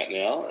exams right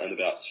now and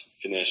about to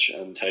finish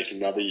and take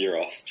another year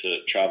off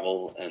to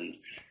travel and,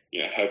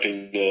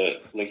 hoping to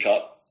link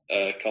up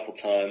a couple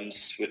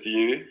times with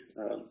you,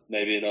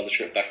 maybe another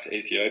trip back to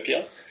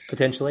Ethiopia.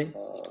 Potentially,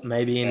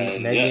 maybe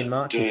in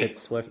March if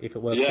it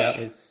works out.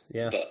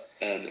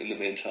 And in the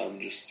meantime,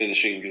 just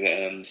finishing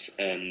exams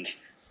and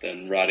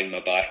then riding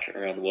my bike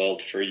around the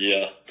world for a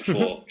year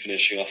before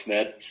finishing off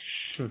med.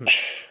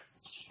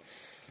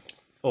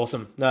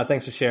 Awesome. No,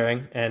 thanks for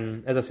sharing.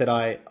 And as I said,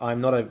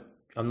 I'm not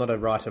a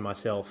writer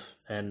myself,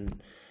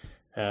 and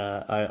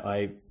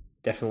I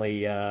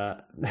definitely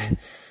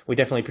we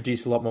definitely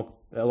produce a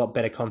lot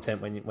better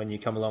content when you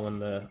come along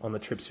on the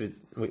trips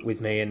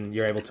with me, and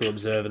you're able to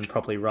observe and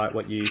properly write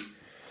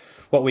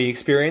what we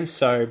experience.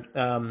 So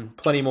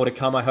plenty more to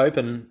come, I hope.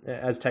 And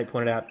as Tait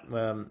pointed out,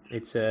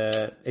 it's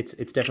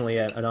definitely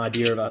an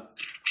idea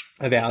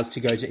of ours to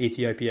go to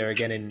Ethiopia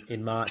again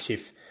in March.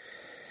 If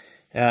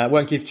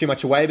won't give too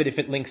much away, but if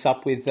it links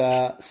up with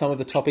some of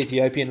the top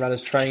Ethiopian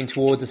runners training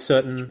towards a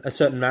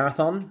certain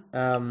marathon,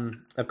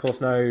 of course,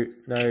 no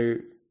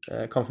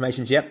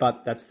confirmations yet,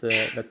 but that's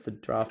the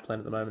draft plan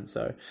at the moment.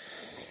 So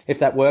if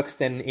that works,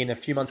 then in a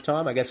few months'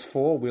 time, I guess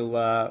 4,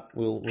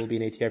 we'll be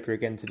in Ethiopia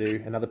again to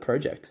do another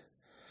project.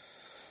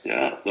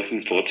 Yeah,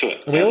 looking forward to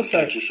it.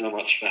 Thank you so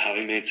much for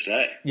having me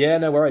today. Yeah,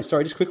 no worries.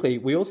 Sorry, just quickly,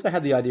 we also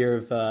had the idea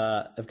of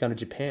going to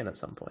Japan at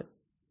some point,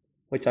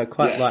 which I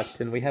quite liked,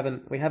 and we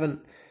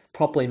haven't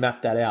properly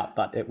mapped that out,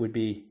 but it would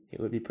be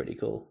pretty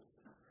cool.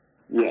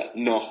 Yeah,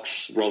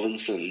 Knox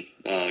Robinson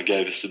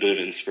gave us a bit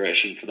of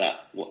inspiration for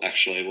that,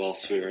 actually,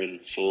 whilst we were in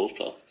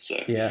Salta.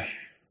 So yeah,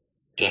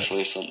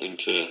 definitely something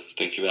to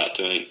think about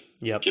doing.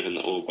 Yep. Given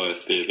that we'll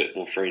both be a bit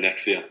more free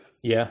next year.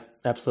 Yeah,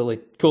 absolutely.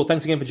 Cool.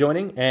 Thanks again for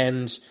joining,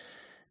 and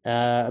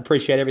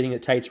appreciate everything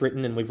that Tait's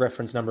written, and we've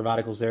referenced a number of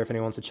articles there. If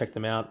anyone wants to check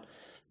them out,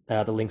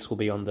 the links will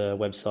be on the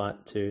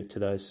website to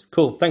those.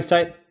 Cool. Thanks,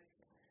 Tait.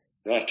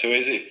 Right, too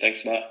easy.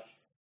 Thanks, Matt.